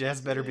his bitch ass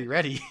better be Did.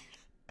 ready.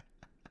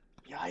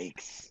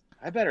 Yikes.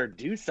 I better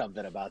do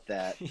something about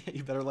that.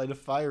 You better light a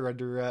fire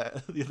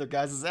under the other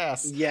guy's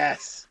ass.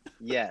 Yes.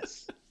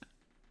 Yes.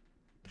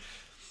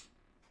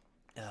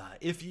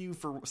 If you,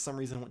 for some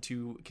reason, want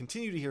to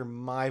continue to hear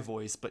my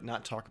voice but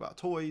not talk about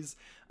toys,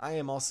 I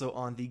am also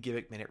on the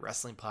Gimmick Minute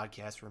Wrestling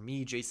Podcast, where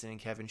me, Jason, and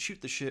Kevin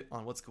shoot the shit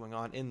on what's going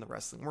on in the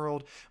wrestling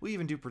world. We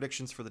even do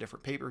predictions for the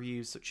different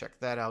pay-per-views, so check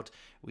that out.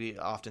 We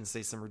often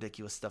say some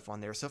ridiculous stuff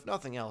on there, so if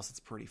nothing else, it's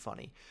pretty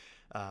funny.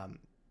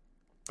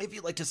 If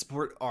you'd like to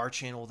support our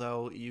channel,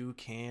 though, you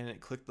can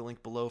click the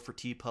link below for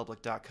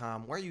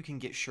tpublic.com, where you can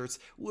get shirts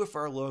with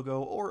our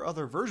logo or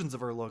other versions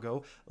of our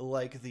logo,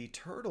 like the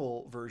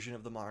turtle version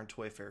of the Modern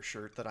Toy Fair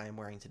shirt that I am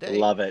wearing today.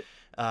 Love it.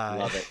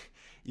 Love it.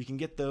 You can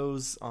get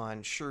those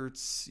on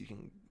shirts,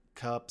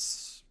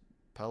 cups,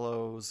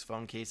 pillows,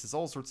 phone cases,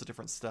 all sorts of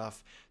different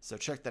stuff. So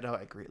check that out.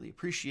 I greatly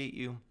appreciate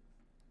you.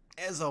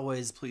 As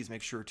always, please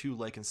make sure to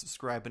like and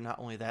subscribe, but not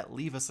only that,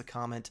 leave us a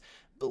comment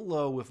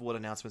below with what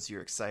announcements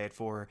you're excited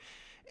for.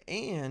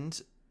 And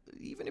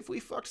even if we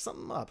fucked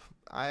something up,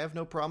 I have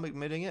no problem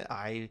admitting it.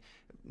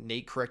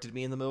 Nate corrected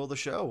me in the middle of the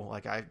show.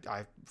 Like,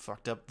 I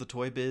fucked up the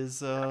Toy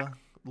Biz Lord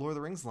of the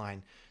Rings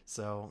line.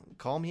 So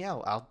call me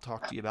out. I'll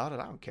talk to you about it.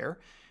 I don't care.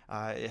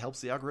 It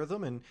helps the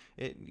algorithm, and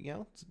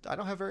I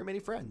don't have very many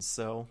friends,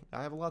 so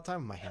I have a lot of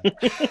time on my hands.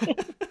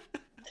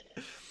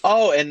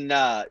 Oh, and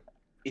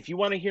if you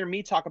want to hear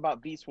me talk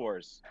about Beast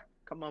Wars,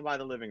 come on by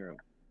the living room.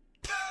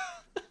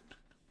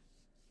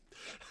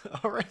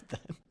 All right,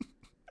 then.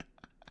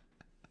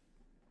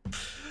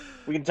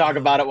 We can talk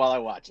about it while I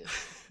watch it.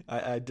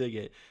 I dig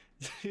it.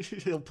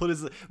 We'll put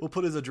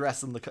his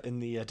address in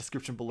the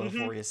description below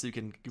for you, so you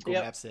can Google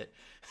Maps it.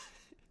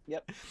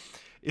 Yep.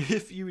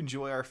 If you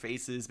enjoy our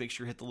faces, make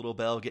sure to hit the little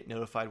bell, get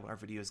notified when our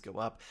videos go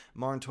up.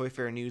 Modern Toy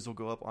Fair news will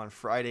go up on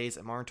Fridays,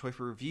 and Modern Toy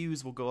Fair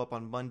reviews will go up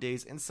on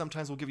Mondays, and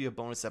sometimes we'll give you a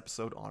bonus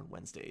episode on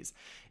Wednesdays.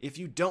 If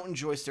you don't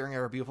enjoy staring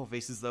at our beautiful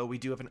faces, though, we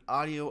do have an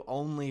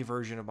audio-only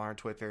version of Modern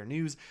Toy Fair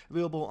news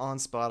available on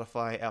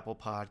Spotify, Apple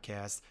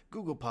Podcasts,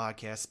 Google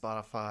Podcasts,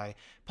 Spotify,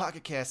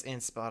 Pocket Casts, and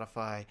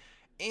Spotify,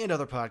 and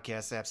other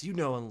podcast apps you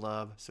know and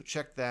love, so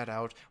check that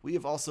out. We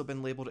have also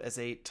been labeled as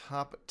a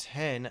top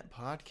 10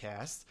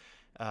 podcast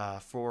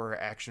for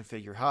action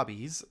figure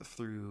hobbies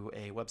through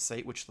a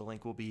website, which the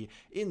link will be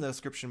in the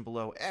description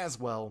below as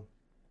well.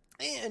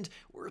 And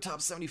we're a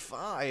top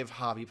 75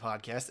 hobby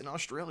podcast in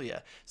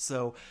Australia.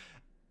 So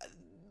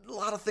a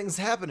lot of things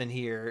happening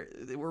here.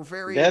 We're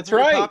very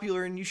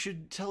popular, and you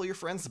should tell your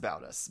friends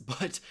about us.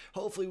 But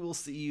hopefully we'll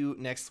see you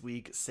next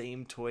week.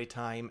 Same toy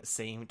time,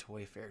 same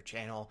Toy Fair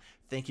channel.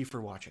 Thank you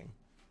for watching.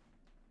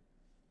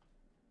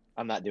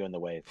 I'm not doing the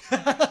wave.